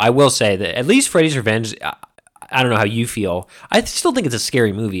on to though, I will say that at least Freddy's Revenge. I don't know how you feel. I still think it's a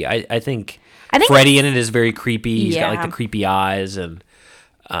scary movie. I think Freddy in it is very creepy. He's got like the creepy eyes, and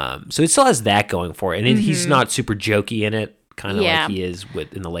so it still has that going for it. And he's not super jokey in it, kind of like he is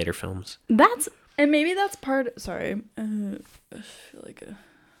in the later films. And maybe that's part. Sorry, I feel like a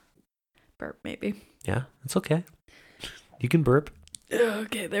burp. Maybe. Yeah, it's okay. You can burp.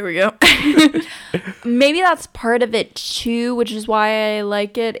 Okay, there we go. Maybe that's part of it too, which is why I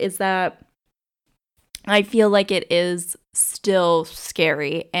like it, is that I feel like it is still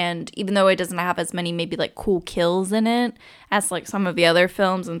scary. And even though it doesn't have as many maybe like cool kills in it as like some of the other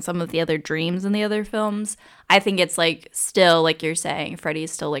films and some of the other dreams in the other films, I think it's like still, like you're saying,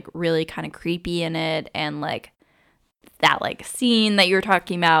 Freddy's still like really kind of creepy in it. And like that like scene that you were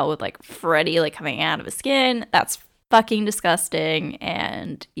talking about with like Freddy like coming out of his skin, that's fucking disgusting.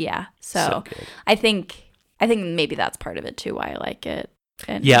 And yeah, so good. I think maybe that's part of it too, why I like it.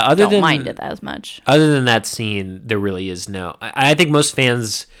 And Yeah, don't mind it as much. Other than that scene, there really is no. I think most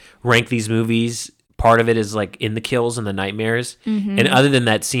fans rank these movies. Part of it is like in the kills and the nightmares, and other than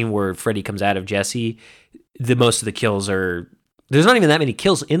that scene where Freddy comes out of Jesse, the most of the kills are. There's not even that many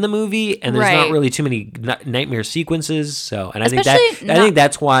kills in the movie, and there's not Right. really too many nightmare sequences. So, and I Especially think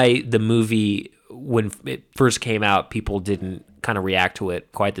that's why the movie, when it first came out, people didn't kind of react to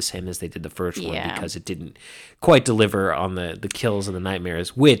it quite the same as they did the first one, because it didn't quite deliver on the kills and the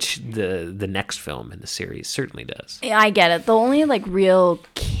nightmares, which the next film in the series certainly does. Yeah, I get it. The only like real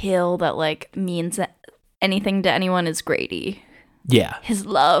kill that like means anything to anyone is Grady. Yeah. His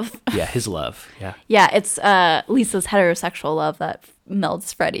love. Yeah, his love. Yeah. Yeah, it's Lisa's heterosexual love that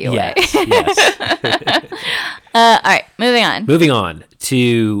melts Freddy away. Yes. All right, moving on. Moving on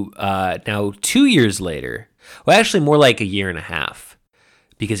to now 2 years later. Well, actually, more like a year and a half,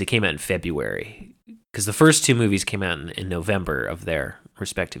 because it came out in February. Because the first two movies came out in November of their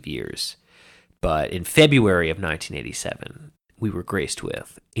respective years. But in February of 1987, we were graced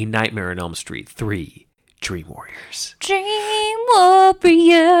with A Nightmare on Elm Street 3, Dream Warriors. Dream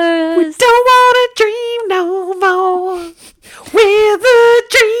Warriors. Don't wanna dream no more. We're the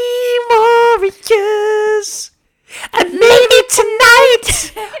Dream Warriors. And maybe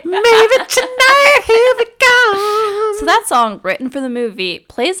tonight, here we go. So that song, written for the movie,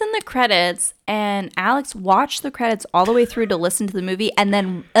 plays in the credits, and Alex watched the credits all the way through to listen to the movie, and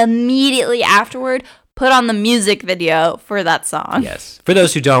then immediately afterward put on the music video for that song. Yes. For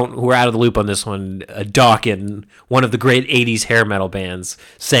those who are out of the loop on this one, Dawkins, one of the great 80s hair metal bands,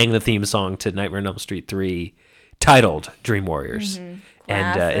 sang the theme song to Nightmare on Elm Street 3, titled Dream Warriors.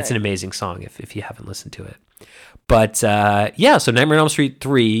 And it's Classic. an amazing song if you haven't listened to it. But yeah, so Nightmare on Elm Street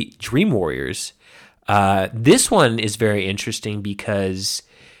 3, Dream Warriors. This one is very interesting because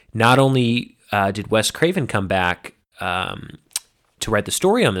not only did Wes Craven come back to write the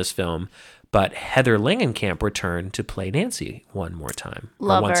story on this film, but Heather Langenkamp returned to play Nancy one more time.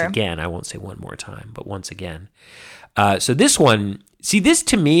 Love or once her. again. I won't say one more time, but once again. So this one, see, this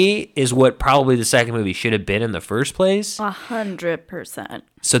to me is what probably the second movie should have been in the first place. 100%.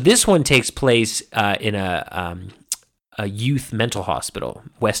 So this one takes place in a youth mental hospital,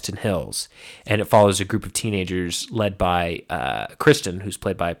 Weston Hills, and it follows a group of teenagers led by Kristen, who's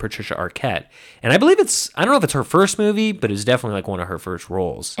played by Patricia Arquette. And I believe I don't know if it's her first movie, but it's definitely like one of her first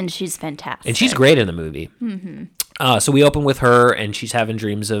roles. And she's fantastic. And she's great in the movie. So we open with her, and she's having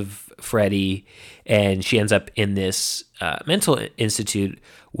dreams of Freddy, and she ends up in this mental institute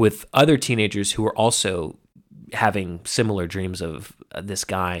with other teenagers who are also having similar dreams of this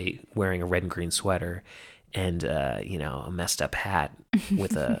guy wearing a red and green sweater and a messed up hat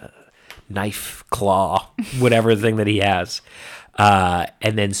with a knife, claw, whatever thing that he has.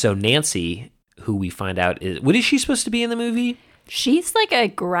 And then so Nancy, who we find out what is she supposed to be in the movie? She's like a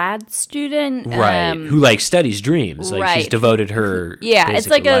grad student. Right. Who like studies dreams. Like she's right. devoted her it's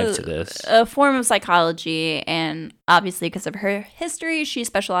like life to this. a form of psychology, and obviously because of her history, she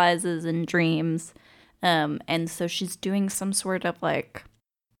specializes in dreams. And so she's doing some sort of like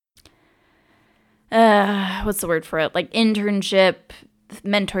what's the word for it? Like internship,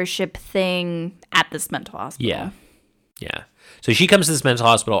 mentorship thing at this mental hospital. Yeah. So she comes to this mental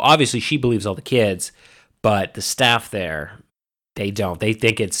hospital. Obviously, she believes all the kids, but the staff there, they don't. They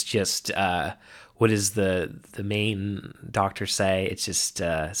think it's just what does the main doctor say? It's just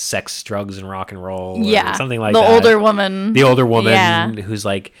sex, drugs, and rock and roll. Yeah, or something like the that. older woman. The older woman Yeah. who's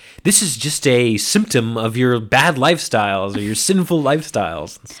like, this is just a symptom of your bad lifestyles or your sinful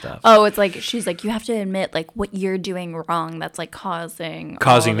lifestyles and stuff. Oh, it's like she's like, you have to admit like what you're doing wrong. That's like causing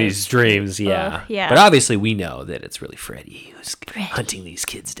all These this. dreams, yeah. yeah. But obviously, we know that it's really Freddy who's hunting these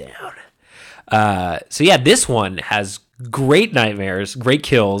kids down. So yeah, this one has great nightmares, great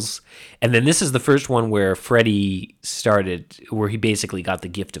kills, and then this is the first one where Freddy started, where he basically got the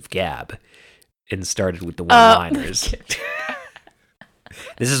gift of gab and started with the one-liners.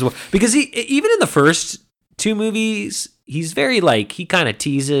 This is because he even in the first two movies, he's very like he kind of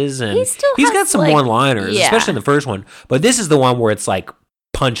teases and He still he's has, got some like- one-liners, yeah. especially in the first one. But this is the one where it's like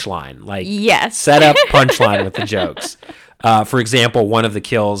punchline, like Yes. set up punchline with the jokes. For example, one of the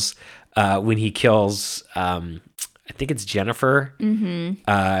kills when he kills, I think it's Jennifer,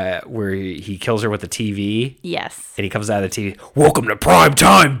 where he kills her with the TV. Yes. And he comes out of the TV, welcome to prime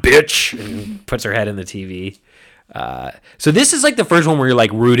time, bitch, and puts her head in the TV. So this is like the first one where you're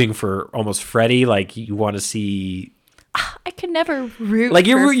like rooting for almost Freddy, like you want to see, I could never root like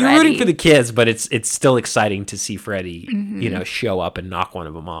you're for rooting Freddy. for the kids, but it's still exciting to see Freddy, show up and knock one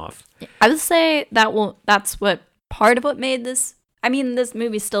of them off. I would say that's what part of what made this. I mean, this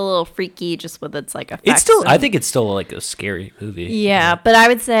movie's still a little freaky just with its like effects. It's still, I think it's still like a scary movie. Yeah, but I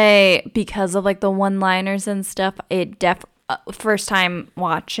would say because of like the one-liners and stuff, it first time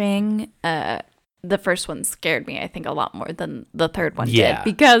watching, the first one scared me, I think, a lot more than the third one Yeah. did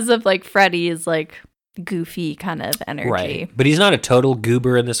because of like Freddy's like goofy kind of energy. Right. But he's not a total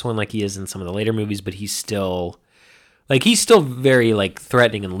goober in this one like he is in some of the later movies, but he's still very like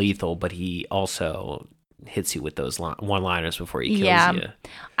threatening and lethal, but he also hits you with those one-liners before he kills you.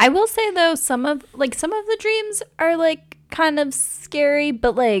 I will say though, some of the dreams are like kind of scary,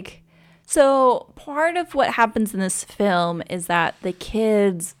 but like, so part of what happens in this film is that the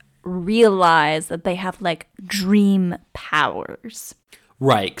kids realize that they have like dream powers.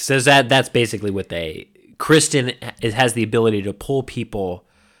 Right. Because that's basically what Kristen has the ability to pull people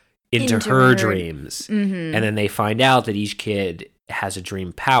into her dreams. And then they find out that each kid has a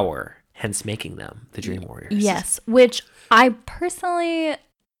dream power, hence making them the Dream Warriors. Yes, which I personally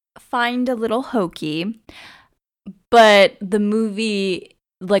find a little hokey, but the movie,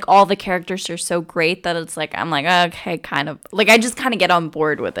 like all the characters are so great that it's like, I'm like, okay, kind of, like I just kind of get on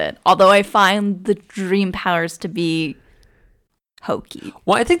board with it. Although I find the dream powers to be hokey.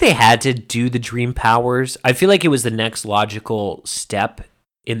 Well, I think they had to do the dream powers. I feel like it was the next logical step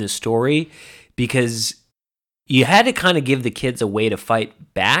in the story because you had to kind of give the kids a way to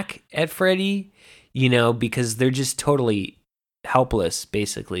fight back at Freddy, because they're just totally helpless,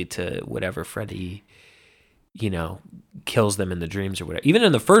 basically, to whatever Freddy, kills them in the dreams or whatever. Even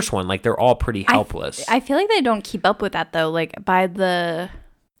in the first one, like, they're all pretty helpless. I feel like they don't keep up with that, though. Like, by the...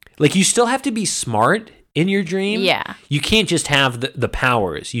 Like, you still have to be smart in your dream, Yeah. you can't just have the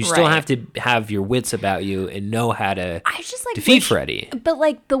powers. You still Right. have to have your wits about you and know how to I just like defeat Freddy. But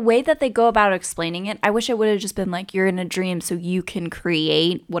like the way that they go about explaining it, I wish it would have just been like you're in a dream so you can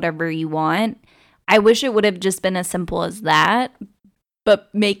create whatever you want. I wish it would have just been as simple as that, but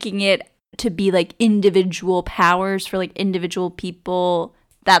making it to be like individual powers for like individual people,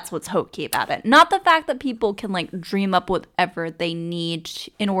 that's what's hokey about it. Not the fact that people can like dream up whatever they need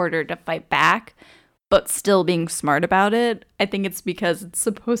in order to fight back, but still being smart about it. I think it's because it's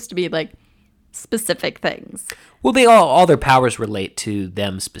supposed to be like specific things. Well, they all their powers relate to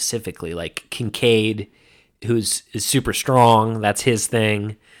them specifically. Like Kincaid, is super strong. That's his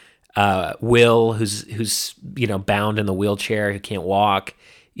thing. Will, who's bound in the wheelchair, who can't walk.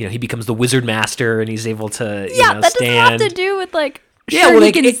 He becomes the wizard master, and he's able to that stand. doesn't have to do with like. Yeah, sure, well,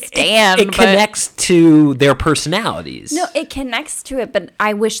 he can stand. It connects to their personalities. No, it connects to it, but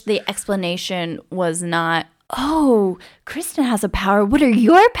I wish the explanation was not, oh, Kristen has a power. What are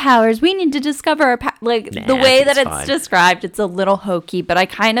your powers? We need to discover our power. Like, the way that it's described, it's a little hokey, but I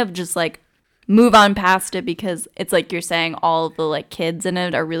kind of just, like, move on past it because it's like you're saying all of the, like, kids in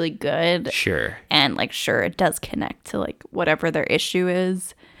it are really good. Sure. And, like, sure, it does connect to, like, whatever their issue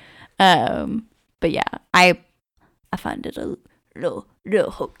is. But, yeah, I find it a real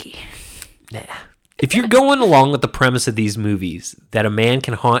hokey. Nah. If you're going along with the premise of these movies that a man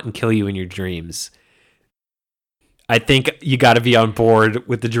can haunt and kill you in your dreams, I think you got to be on board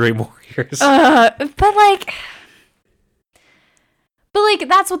with the Dream Warriors. But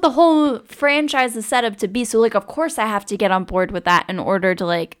that's what the whole franchise is set up to be. So like, of course I have to get on board with that in order to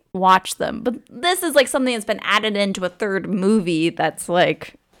like watch them. But this is like something that's been added into a third movie that's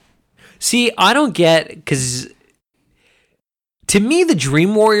like. See, I don't get, because to me, the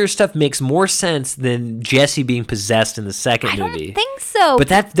Dream Warrior stuff makes more sense than Jesse being possessed in the second movie. I don't think so. But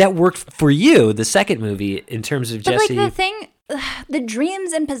that worked for you, the second movie, in terms of Jesse. But like the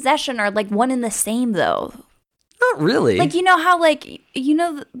dreams and possession are like one and the same though. Not really. Like, you know how like,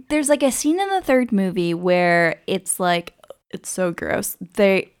 there's like a scene in the third movie where it's like, it's so gross.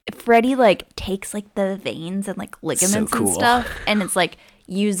 Freddy like takes like the veins and like ligaments and stuff. And it's like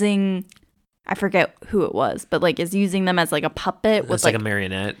using, I forget who it was, but like is using them as like a puppet with like a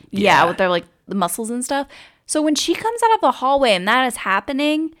marionette. Yeah, with their like the muscles and stuff. So when she comes out of the hallway and that is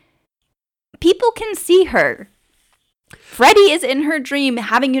happening, people can see her. Freddy is in her dream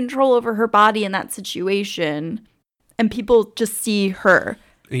having control over her body in that situation, and people just see her.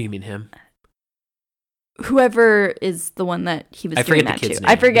 You mean him? Whoever is the one that he was doing that to.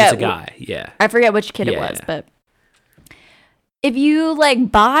 I forget. It's a guy. Yeah. I forget which kid it was, but if you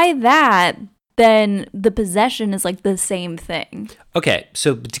like buy that, then the possession is like the same thing. Okay,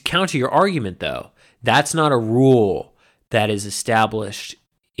 so to counter your argument though, that's not a rule that is established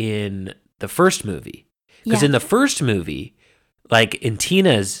in the first movie. Because in the first movie, like in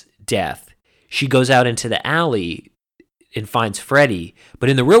Tina's death, she goes out into the alley and finds Freddy, but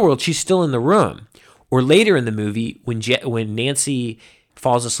in the real world, she's still in the room. Or later in the movie, when Nancy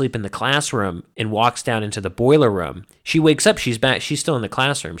falls asleep in the classroom and walks down into the boiler room, she wakes up, she's back, she's still in the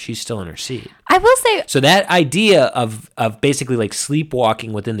classroom, she's still in her seat. I will say, so that idea of basically like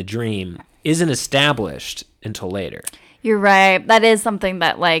sleepwalking within the dream isn't established until later. You're right. That is something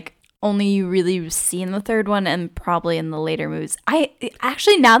that like only you really see in the third one and probably in the later movies. I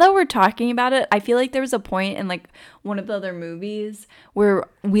actually, now that we're talking about it, I feel like there was a point in like one of the other movies where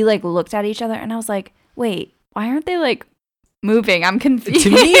we like looked at each other and I was like, wait, why aren't they like moving? I'm confused.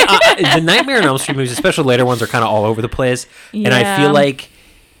 To me, the Nightmare on Elm Street movies, especially later ones, are kind of all over the place. Yeah. And I feel like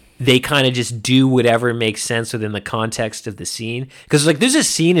they kind of just do whatever makes sense within the context of the scene. Because like there's a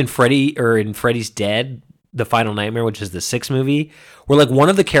scene in Freddy's Dead, the Final Nightmare, which is the 6th movie, where like one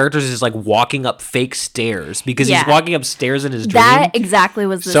of the characters is like walking up fake stairs because he's walking up stairs in his dream. That exactly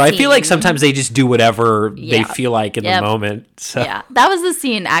was the scene. I feel like sometimes they just do whatever they feel like in the moment. So. Yeah, that was the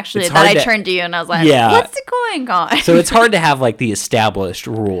scene actually that I turned to you and I was like, what's going on? So it's hard to have like the established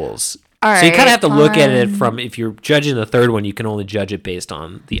rules. All so you kind of have to look at it from, if you're judging the third one, you can only judge it based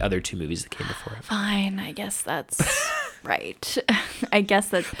on the other 2 movies that came before it. Fine, I guess that's right. I guess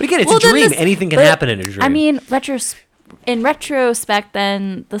that's... But again, it's a dream. Anything can happen in a dream. I mean, in retrospect,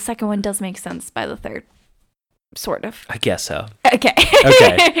 then the second one does make sense by the third. Sort of. I guess so.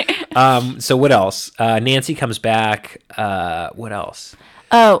 Okay. So what else? Nancy comes back. What else?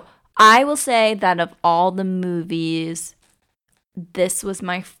 Oh, I will say that of all the movies, this was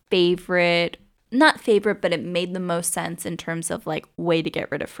my favorite not favorite, but it made the most sense in terms of like way to get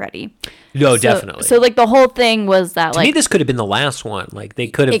rid of Freddy. No, definitely. So like the whole thing was that to me, this could have been the last one. Like they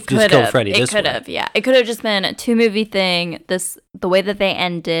could have just killed Freddy. It could have, yeah. It could have just been a 2-movie thing. The way that they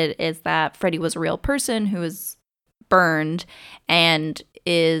ended is that Freddy was a real person who was burned, and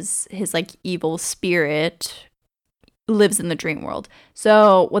is his like evil spirit lives in the dream world.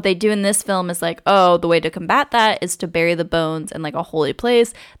 So what they do in this film is like, oh, the way to combat that is to bury the bones in like a holy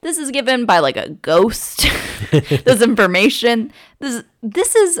place. This is given by like a ghost. This information.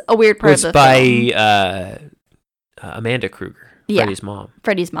 This is a weird part of the film. It's by Amanda Kruger, Freddy's mom,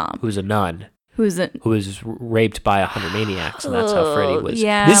 who's a nun. Who was raped by 100 maniacs, and that's how Freddy was.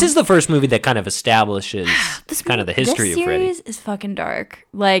 Yeah. This is the first movie that kind of establishes kind of the history of Freddy. This series is fucking dark.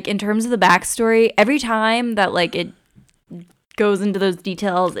 Like, in terms of the backstory, every time that, like, it goes into those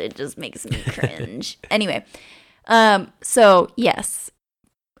details, it just makes me cringe. Anyway, so, yes.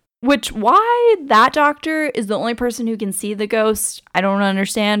 Why that doctor is the only person who can see the ghost, I don't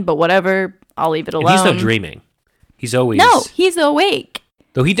understand, but whatever, I'll leave it alone. And he's not dreaming. He's always... No, he's awake.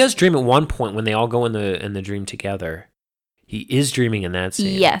 Though he does dream at one point when they all go in the dream together. He is dreaming in that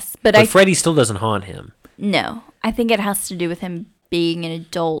scene. Yes, but Freddy still doesn't haunt him. No, I think it has to do with him being an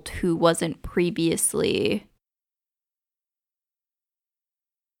adult who wasn't previously...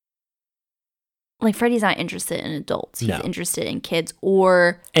 Like, Freddy's not interested in adults. He's interested in kids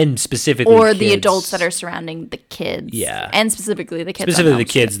and specifically or kids. The adults that are surrounding the kids. Yeah. And specifically the kids. Specifically the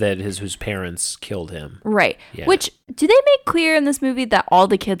kids whose parents killed him. Right. Yeah. Which, do they make clear in this movie that all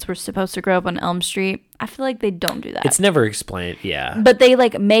the kids were supposed to grow up on Elm Street? I feel like they don't do that. It's never explained, yeah. But they,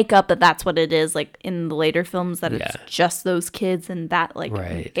 like, make up that that's what it is, like, in the later films, that it's just those kids in that, like,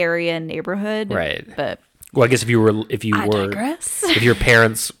 area and neighborhood. Right. But... Well, I guess if your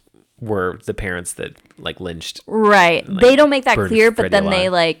parents... were the parents that like lynched. Right. Like, they don't make that clear, but Freddy then alive. They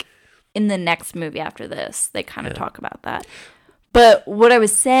like in the next movie after this, they kind of talk about that. But what I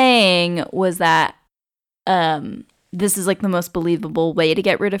was saying was that this is like the most believable way to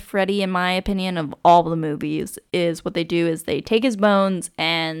get rid of Freddy, in my opinion, of all the movies. Is what they do is they take his bones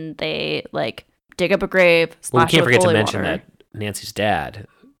and they like dig up a grave. Well, we can't forget to mention that Nancy's dad,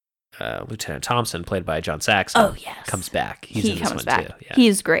 Lieutenant Thompson, played by John Saxon, comes back. He comes back too. Yeah.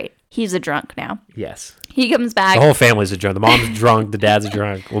 He's great. He's a drunk now. Yes. He comes back. The whole family's a drunk. The mom's drunk. The dad's a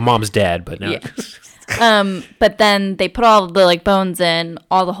drunk. Well, mom's dead, but no. Yeah. But then they put all the like bones in,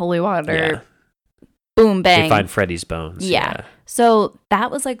 all the holy water. Yeah. Boom, bang. They find Freddy's bones. Yeah. So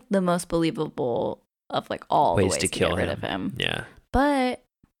that was like the most believable of like all ways to kill get rid of him. Yeah. But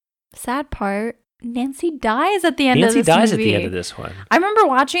sad part, Nancy dies at the end of this movie. Nancy dies at the end of this one. I remember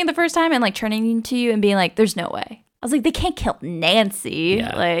watching it the first time and like turning to you and being like, "There's no way." I was like, "They can't kill Nancy."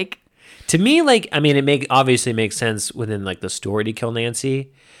 Yeah. Like. To me, like, I mean, obviously makes sense within like the story to kill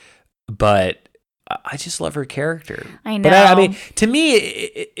Nancy, but I just love her character. I know. But I mean, to me,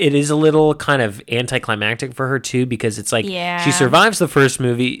 it is a little kind of anticlimactic for her too, because it's like she survives the first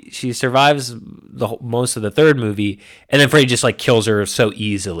movie, she survives most of the third movie, and then Freddy just like kills her so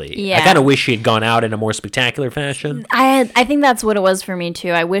easily. Yeah. I kind of wish she had gone out in a more spectacular fashion. I think that's what it was for me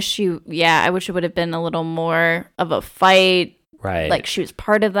too. I wish it would have been a little more of a fight. Right. Like, she was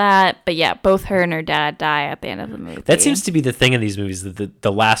part of that. But yeah, both her and her dad die at the end of the movie. That seems to be the thing in these movies, that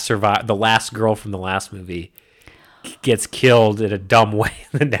the last girl from the last movie gets killed in a dumb way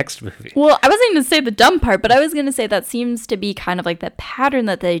in the next movie. Well, I wasn't going to say the dumb part, but I was going to say that seems to be kind of like the pattern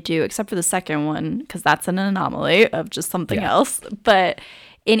that they do, except for the second one, because that's an anomaly of just something else. But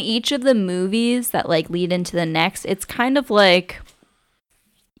in each of the movies that, like, lead into the next, it's kind of like,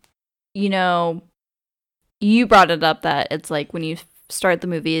 you know... You brought it up that it's like when you start the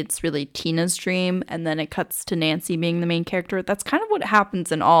movie, it's really Tina's dream, and then it cuts to Nancy being the main character. That's kind of what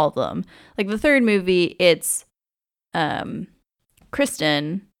happens in all of them. Like the third movie, it's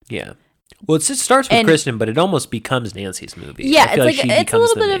Kristen. Yeah. Well, it starts with Kristen, but it almost becomes Nancy's movie. Yeah, it's a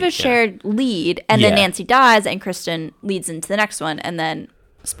little bit of a shared lead, and then Nancy dies, and Kristen leads into the next one, and then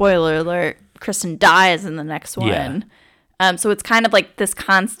spoiler alert, Kristen dies in the next one. Yeah. So it's kind of like this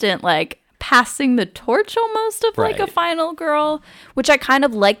constant like passing the torch almost of like a final girl, which I kind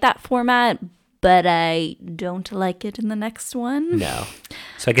of like that format, but I don't like it in the next one. No.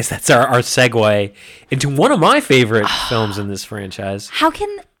 So I guess that's our segue into one of my favorite films in this franchise.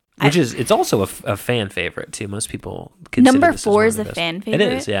 It's also a fan favorite too. Most people consider number this 4 is a fan favorite.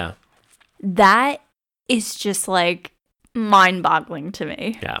 It is, yeah. That is just like mind-boggling to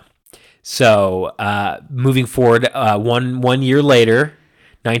me. Yeah. So moving forward, one year later,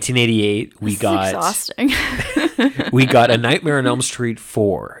 1988, we got A Nightmare on Elm Street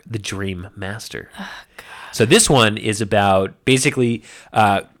 4, The Dream Master. Oh, God. So this one is about basically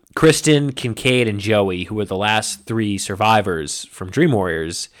Kristen, Kincaid, and Joey, who were the last 3 survivors from Dream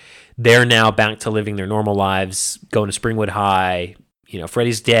Warriors, they're now back to living their normal lives, going to Springwood High.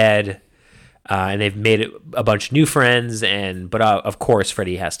 Freddy's dead, and they've made a bunch of new friends. But of course,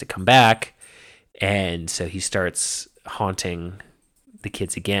 Freddy has to come back, and so he starts haunting the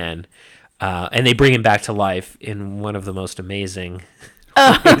kids again. And they bring him back to life in one of the most amazing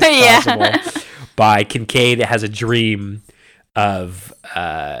ways possible. By Kincaid has a dream of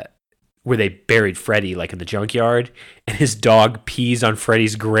where they buried Freddy like in the junkyard, and his dog pees on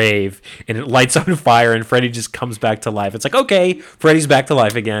Freddy's grave, and it lights on fire, and Freddy just comes back to life. It's like, okay, Freddy's back to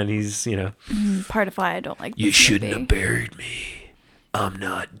life again. He's part of why I don't like. You shouldn't have buried me. I'm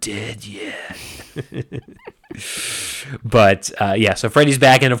not dead yet. But so Freddy's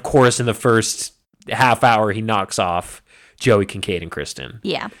back, and of course, in the first half hour, he knocks off Joey, Kincaid, and Kristen.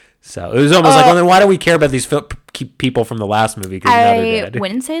 Yeah. So it was almost like, well, then why do we care about these people from the last movie? Because now they're dead. I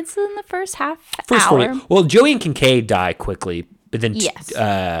wouldn't say it's in the first hour. 40. Well, Joey and Kincaid die quickly, but then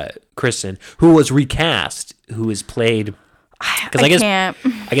Kristen, who was recast, who is played, because I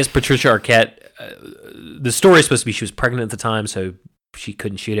guess Patricia Arquette. The story is supposed to be she was pregnant at the time, so she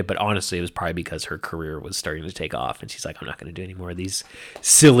couldn't shoot it, but honestly it was probably because her career was starting to take off, and she's like, I'm not going to do any more of these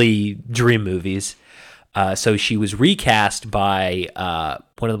silly dream movies. So she was recast by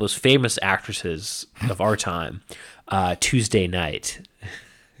one of the most famous actresses of our time, Tuesday Knight.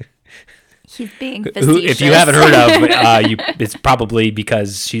 He's being facetious. Who, if you haven't heard of, it's probably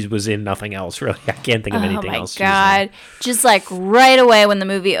because she was in nothing else, really. I can't think of anything else. Oh, my God. Just like right away when the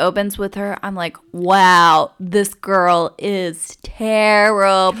movie opens with her, I'm like, wow, this girl is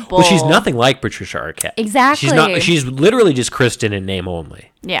terrible. Well, she's nothing like Patricia Arquette. Exactly. She's literally just Kristen in name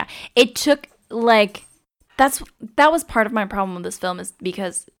only. Yeah. It took, like, that was part of my problem with this film, is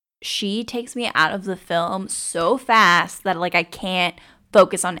because she takes me out of the film so fast that, like, I can't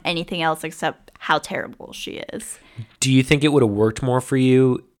focus on anything else except how terrible she is. Do you think it would have worked more for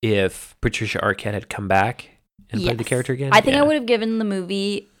you if Patricia Arquette had come back and played the character again? I think I would have given the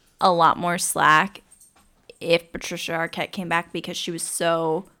movie a lot more slack if Patricia Arquette came back, because she was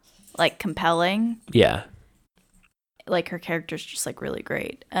so, like, compelling. Yeah. Like, her character's just, like, really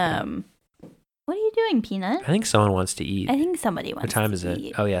great. What are you doing, Peanut? I think someone wants to eat. I think somebody wants to eat. What time is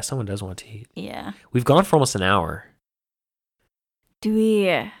it? Oh, yeah, someone does want to eat. Yeah. We've gone for almost an hour. Do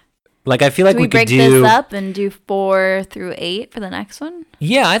we? Like, I feel like we could break this up and do 4 through 8 for the next one?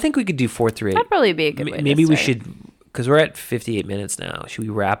 Yeah, I think we could do 4 through 8. That'd probably be a good way. Maybe we should, because we're at 58 minutes now. Should we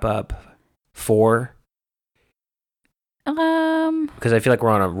wrap up 4? Because I feel like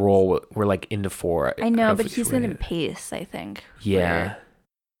we're on a roll. We're like into 4. I know, but he's in a pace, I think. Yeah.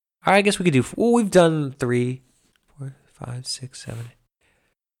 All right, I guess we could do. Well, we've done 3, 4, 5, 6, 7.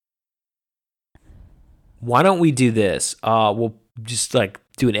 Why don't we do this? We'll just like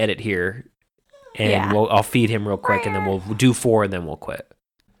do an edit here, and I'll feed him real quick, and then we'll do 4, and then we'll quit.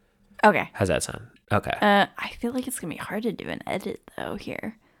 Okay. How's that sound? Okay. I feel like it's gonna be hard to do an edit though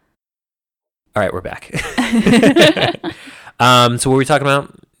here. All right, we're back. So what were we talking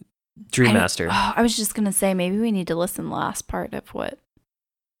about? Dream Master. I was just gonna say maybe we need to listen to the last part of what.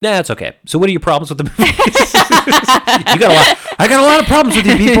 Nah, it's okay. So what are your problems with the movie? I got a lot of problems with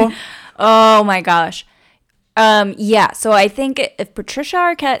you people. Oh my gosh. Yeah, so I think if Patricia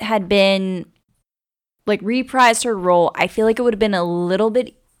Arquette had been, like, reprised her role, I feel like it would have been a little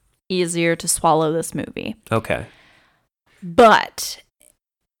bit easier to swallow this movie. Okay. But,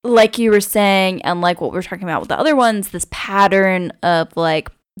 like you were saying, and like what we're talking about with the other ones, this pattern of, like,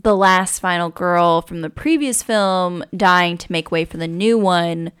 the last final girl from the previous film dying to make way for the new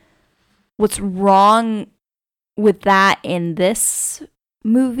one, what's wrong with that in this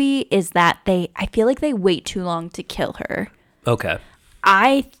movie is that I feel like they wait too long to kill her. Okay.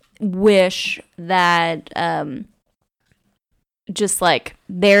 I wish that just like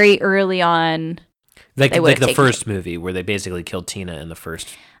very early on, like the first movie where they basically killed Tina in the first.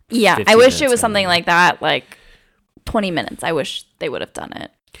 Yeah, I wish it was something like that, like 20 minutes. I wish they would have done it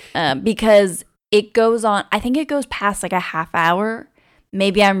because it goes on. I think it goes past like a half hour.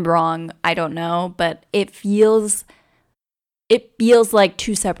 Maybe I'm wrong. I don't know, but it feels like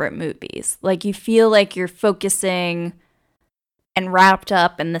 2 separate movies. Like, you feel like you're focusing and wrapped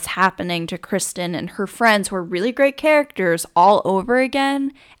up in this happening to Kristen and her friends, who are really great characters, all over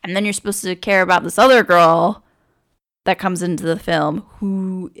again. And then you're supposed to care about this other girl that comes into the film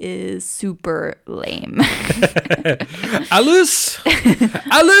who is super lame. Alice.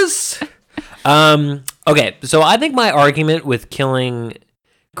 Okay, so I think my argument with killing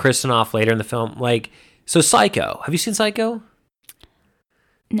Kristen off later in the film, like, so Psycho. Have you seen Psycho?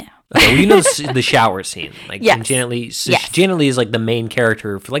 No. Okay, well, you know the shower scene. Like, Yes. Janet Leigh, Yes. Janet Leigh is like the main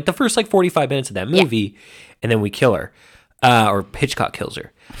character for like the first like 45 minutes of that movie, and then we kill her, or Hitchcock kills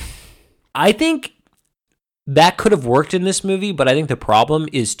her. I think that could have worked in this movie, but I think the problem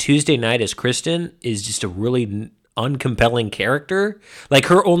is Tuesday Night as Kristen is just a really uncompelling character. Like,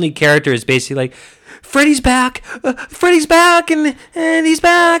 her only character is basically like, Freddy's back, and he's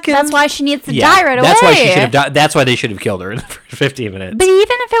back. And That's why she needs to die right away. That's why she should have died. That's why they should have killed her in the first 15 minutes. But even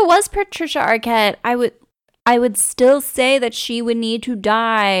if it was Patricia Arquette, I would still say that she would need to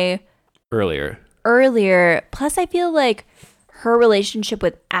die earlier. Plus, I feel like her relationship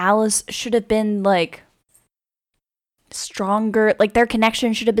with Alice should have been like stronger. Like, their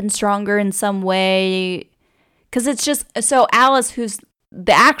connection should have been stronger in some way. Because it's just so Alice, who's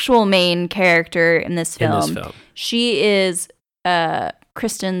the actual main character in this film, she is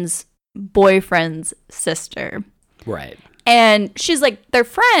Kristen's boyfriend's sister. Right. And she's like, they're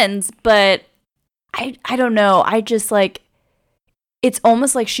friends, but I don't know. I just like, it's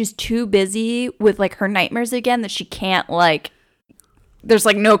almost like she's too busy with like her nightmares again that she can't like, there's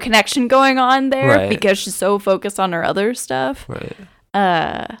like no connection going on there because she's so focused on her other stuff. Right.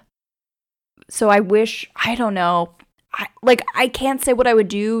 So I wish, I don't know. I can't say what I would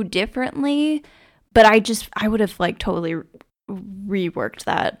do differently, but I would have like totally reworked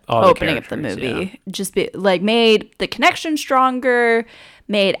that opening of the movie. Yeah. Just be like, made the connection stronger,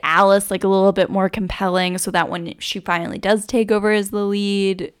 made Alice like a little bit more compelling, so that when she finally does take over as the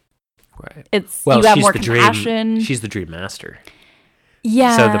lead, you have more compassion. She's the dream master.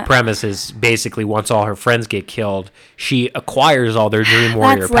 Yeah. So the premise is basically once all her friends get killed, she acquires all their dream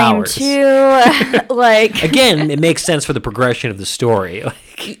warrior powers. That's lame too. Like, again, it makes sense for the progression of the story.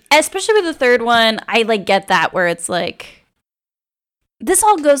 Especially with the third one, I like get that where it's like, this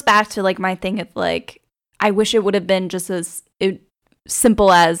all goes back to like my thing of like, I wish it would have been just as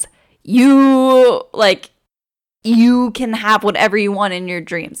simple as you can have whatever you want in your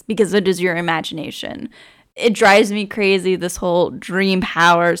dreams because it is your imagination. It drives me crazy, this whole dream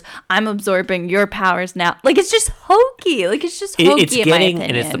powers. I'm absorbing your powers now. Like, it's just hokey. Like, it's just hokey it's in getting, my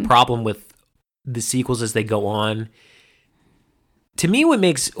opinion. And it's the problem with the sequels as they go on. To me, what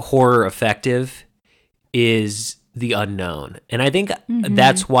makes horror effective is the unknown. And I think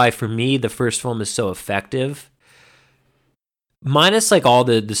that's why, for me, the first film is so effective. Minus, like, all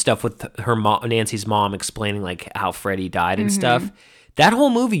the stuff with her mom, Nancy's mom explaining, like, how Freddy died and stuff. That whole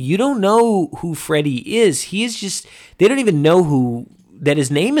movie, you don't know who Freddy is. He is just, they don't even know that his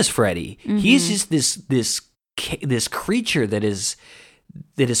name is Freddy. He's just this creature that is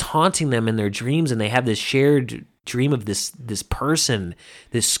haunting them in their dreams, and they have this shared dream of this person,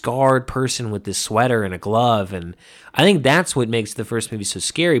 this scarred person with this sweater and a glove. And I think that's what makes the first movie so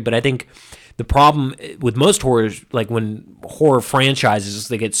scary. But I think the problem with most horrors, like when horror franchises,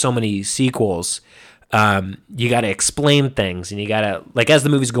 they get so many sequels, you got to explain things, and you got to, like, as the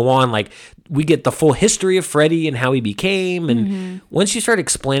movies go on, like, we get the full history of Freddy and how he became. And once you start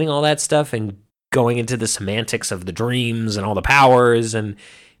explaining all that stuff and going into the semantics of the dreams and all the powers, and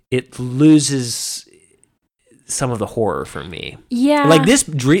it loses some of the horror for me. Yeah. Like,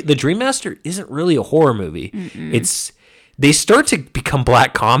 the Dream Master isn't really a horror movie. They start to become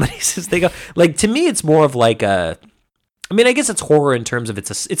black comedies as they go. Like, to me, it's more of like I mean, I guess it's horror in terms of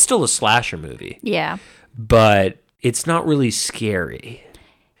it's still a slasher movie. Yeah. But it's not really scary.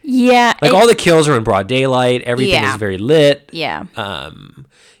 Yeah. Like, all the kills are in broad daylight. Everything is very lit. Yeah.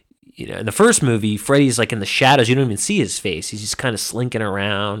 In the first movie, Freddy's like in the shadows. You don't even see his face. He's just kind of slinking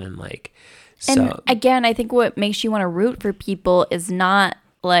around and like. And again, I think what makes you want to root for people is not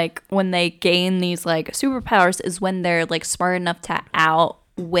like when they gain these like superpowers, is when they're like smart enough to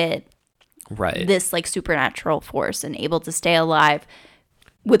outwit this like supernatural force and able to stay alive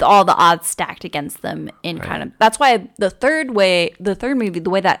with all the odds stacked against them in kind of, that's why the third movie, the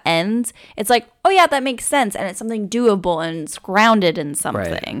way that ends, it's like, oh yeah, that makes sense, and it's something doable and it's grounded in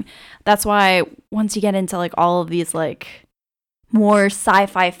something. That's why once you get into like all of these like more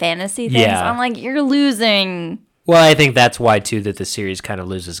sci-fi fantasy things, I'm like, you're losing. Well, I think that's why too that the series kind of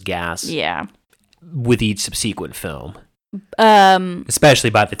loses gas. Yeah. With each subsequent film. Especially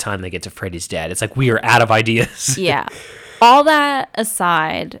by the time they get to Freddy's Dead, it's like we are out of ideas. Yeah. All that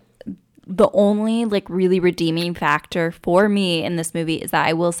aside, the only like really redeeming factor for me in this movie is that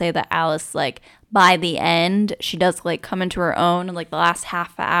I will say that Alice, like, by the end, she does like come into her own in like the last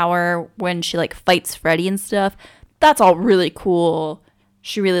half hour when she like fights Freddy and stuff. That's all really cool.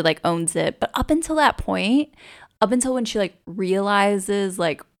 She really like owns it. But up until that point, up until when she like realizes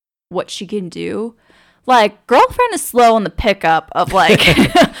like what she can do, like, girlfriend is slow on the pickup of like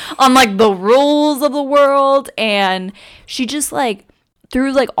on like the rules of the world, and she just like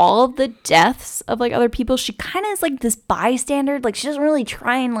through like all of the deaths of like other people, she kind of is like this bystander. Like she doesn't really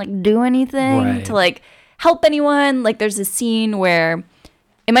try and like do anything to like help anyone. Like there's a scene where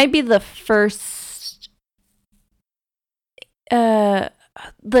it might be the first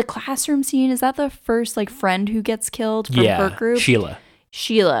the classroom scene. Is that the first like friend who gets killed from her group?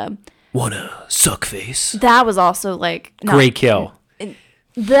 Sheila. Wanna suck face? That was also like great kill.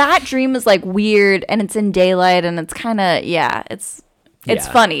 That dream is like weird, and it's in daylight, and it's kind of it's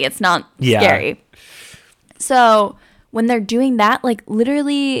funny. It's not scary. So when they're doing that, like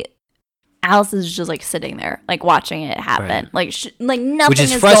literally, Alice is just like sitting there, like watching it happen, like nothing. Which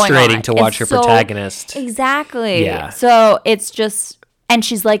is going frustrating on. to watch her protagonist. Exactly. Yeah. So it's just. And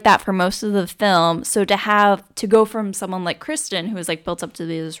she's like that for most of the film. So to go from someone like Kristen, who was like built up to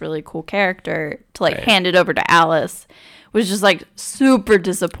be this really cool character, to like hand it over to Alice was just like super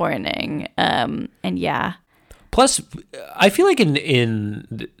disappointing. And yeah. Plus, I feel like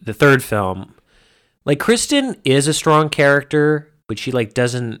in the third film, like Kristen is a strong character, but she like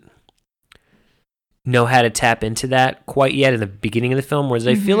doesn't know how to tap into that quite yet in the beginning of the film. Whereas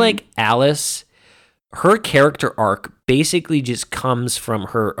I feel like Alice, her character arc basically just comes from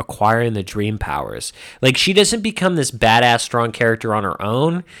her acquiring the dream powers. Like she doesn't become this badass strong character on her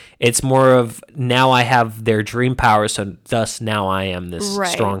own. It's more of now I have their dream powers, so thus now I am this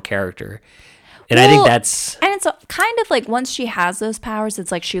strong character. And I think that's... And it's kind of like once she has those powers,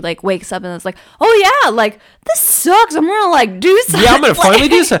 it's like she like wakes up and it's like, oh yeah, like this sucks. I'm going to like do something. Yeah, I'm going to finally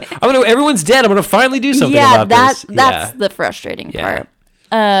do something. Everyone's dead. I'm going to finally do something about this. That's the frustrating part.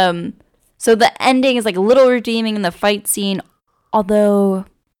 So the ending is like a little redeeming in the fight scene, although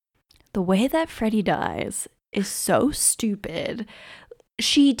the way that Freddy dies is so stupid.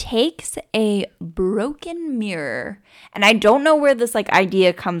 She takes a broken mirror, and I don't know where this like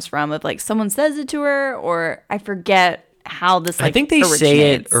idea comes from, if like someone says it to her, or I forget how this like I think they originates.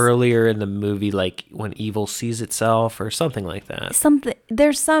 say it earlier in the movie, like when evil sees itself or something like that.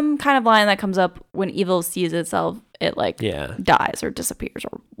 There's some kind of line that comes up when evil sees itself, it like dies or disappears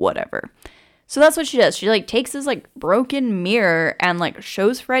or whatever. So that's what she does. She like takes this like broken mirror and like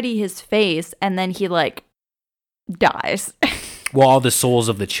shows Freddy his face, and then he like dies. Well, all the souls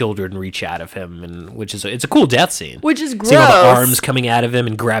of the children reach out of him, and it's a cool death scene. Which is gross. Seeing all the arms coming out of him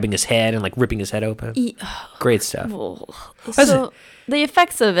and grabbing his head and like ripping his head open. Great stuff. So the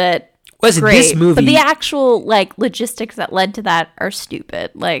effects of it, great. This movie, but the actual like logistics that led to that are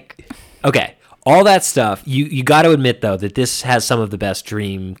stupid. Like, okay, all that stuff. You got to admit though that this has some of the best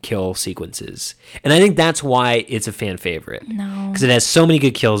dream kill sequences, and I think that's why it's a fan favorite. No, because it has so many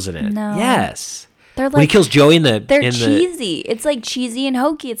good kills in it. No, yes. They're like, when he kills Joey they're cheesy. It's like cheesy and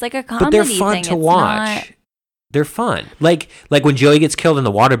hokey. It's like a comedy but they're fun thing. to watch. They're fun. Like when Joey gets killed in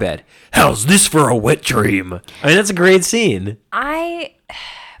the waterbed. How's this for a wet dream? I mean, that's a great scene. But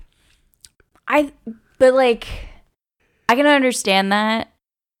like, I can understand that.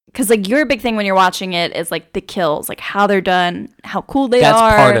 Because like your big thing when you're watching it is like the kills, like how they're done, how cool they are.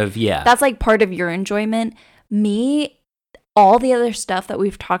 That's part of, That's like part of your enjoyment. Me, all the other stuff that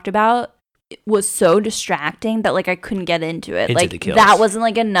we've talked about was so distracting that like I couldn't get into it. Like that wasn't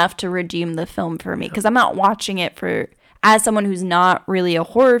like enough to redeem the film for me, because I'm not watching it as someone who's not really a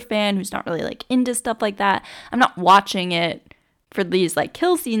horror fan, who's not really like into stuff like that. I'm not watching it for these like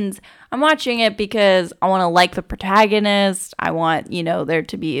kill scenes. I'm watching it because I want to like the protagonist. I want, there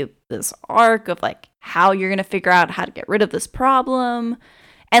to be this arc of like how you're going to figure out how to get rid of this problem.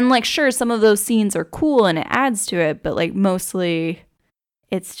 And like, sure, some of those scenes are cool and it adds to it, but like mostly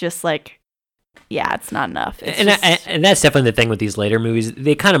it's just like, yeah, it's not enough. And that's definitely the thing with these later movies.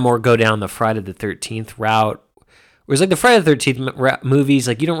 They kind of more go down the Friday the 13th route. Whereas like the Friday the 13th movies,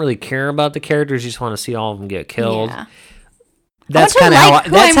 like you don't really care about the characters. You just want to see all of them get killed. Yeah. That's kind of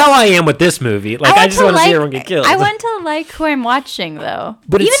how I am with this movie. Like I just want to see everyone get killed. I want to like who I'm watching though.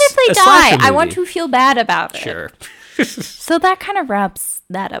 But even if they die, I want to feel bad about it. Sure. So that kind of wraps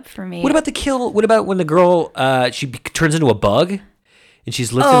that up for me. What about the kill? What about when the girl she turns into a bug? And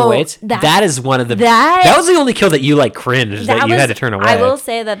she's lifting weights. That is one of the... That was the only kill that you, like, cringed, that you had to turn away. I will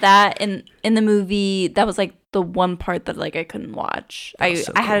say that in the movie, that was, like, the one part that, like, I couldn't watch. I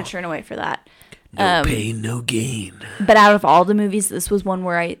had to turn away for that. No pain, no gain. But out of all the movies, this was one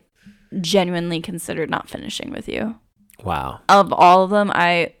where I genuinely considered not finishing with you. Wow. Of all of them,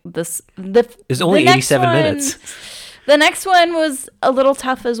 It's only 87 minutes. The next one was a little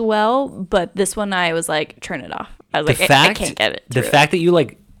tough as well, but this one I was like, turn it off. I was I can't get it. The fact that you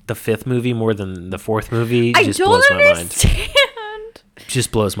like the fifth movie more than the fourth movie just blows my mind.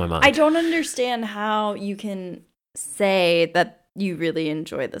 Just blows my mind. I don't understand how you can say that you really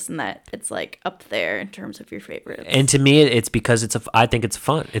enjoy this and that it's like up there in terms of your favorites. And to me, it's because I think it's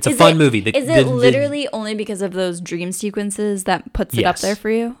fun. It's a Is fun it- movie. Is it literally only because of those dream sequences that puts it up Yes. there for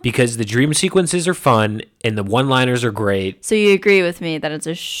you? Because the dream sequences are fun and the one-liners are great. So you agree with me that it's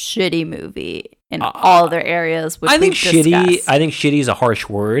a shitty movie in all other areas, which I think we've discussed. I think shitty is a harsh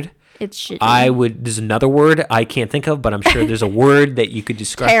word. It's shitty. There's another word I can't think of, but I'm sure there's a word that you could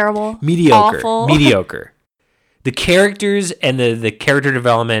describe. Terrible. Mediocre. Awful. Mediocre. The characters and the character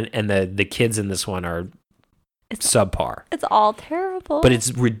development and the kids in this one are subpar. It's all terrible. But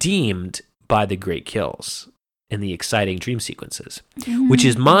it's redeemed by the great kills and the exciting dream sequences, which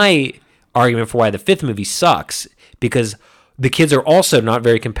is my argument for why the fifth movie sucks, because the kids are also not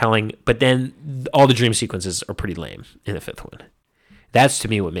very compelling, but then all the dream sequences are pretty lame in the fifth one. That's, to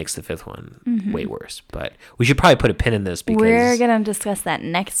me, what makes the fifth one way worse. But we should probably put a pin in this because we're going to discuss that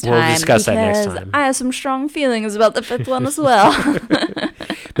next time. We'll discuss that next because time. I have some strong feelings about the fifth one as well.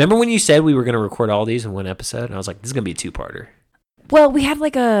 Remember when you said we were going to record all these in one episode? And I was like, this is going to be a two-parter. Well, we had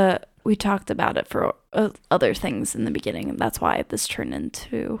we talked about it for other things in the beginning, and that's why this turned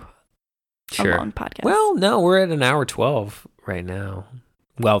into a long podcast. Well, no, we're at an hour 12 right now.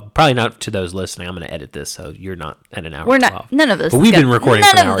 Well, probably not to those listening. I'm going to edit this, so you're not at an hour 12. None of this. But we've been recording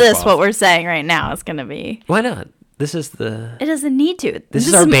for an hour 12. What we're saying right now is going to be. Why not? This is It doesn't need to. This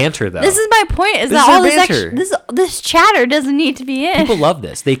is our banter, though. This is my point. Is that all this chatter doesn't need to be in. People love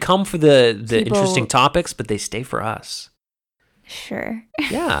this. They come for the interesting topics, but they stay for us. Sure.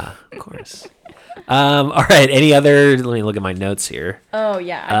 Yeah, of course. All right. Any other? Let me look at my notes here. Oh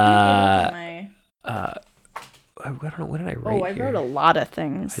yeah. I don't know. What did I write? I wrote a lot of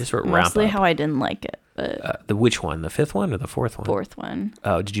things. I just wrote mostly wrap up. how I didn't like it, but The which one? The fifth one or the fourth one? fourth one.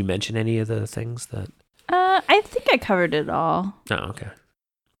 Oh, did you mention any of the things that? I think I covered it all. Oh, okay.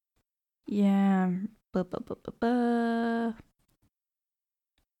 Yeah.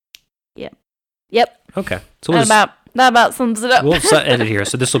 Yep. Okay. So we'll That about sums it up. we'll edit here.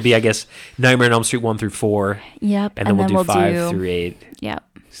 So this will be, I guess, Nightmare on Elm Street 1 through 4. Yep. And then we'll do 5 through 8. Yep.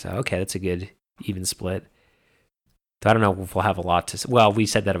 So, okay, that's a good even split. So I don't know if we'll have a lot to say. Well, we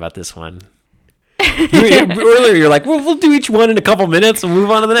said that about this one. Earlier, you're like, well, we'll do each one in a couple minutes and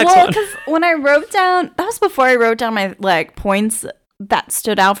move on to the next one. Because when I wrote down, that was before I wrote down my points that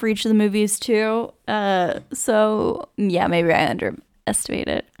stood out for each of the movies too. So yeah, maybe I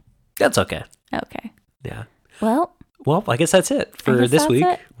underestimated. That's okay. Okay. Yeah. Well, I guess that's it for this week.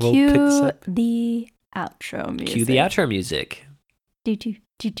 We'll pick this Cue up. the outro music. Cue the outro music. Do, do,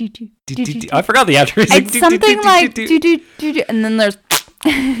 do, do, do, do, do, do. I forgot the outro music. It's something like do, do, do, do, and then there's.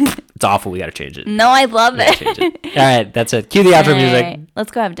 It's awful. We got to change it. No, I love We gotta change it. it. All right, that's it. Cue the outro music. Alright,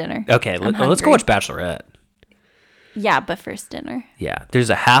 let's go have dinner. Okay, I'm let's hungry. go watch Bachelorette. Yeah, but first dinner. Yeah, there's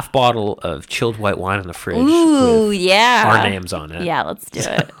a half bottle of chilled white wine in the fridge Ooh, with yeah. our names on it. Yeah, let's do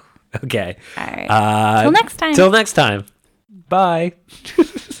it. Okay. All right. Till next time. Till next time. Bye.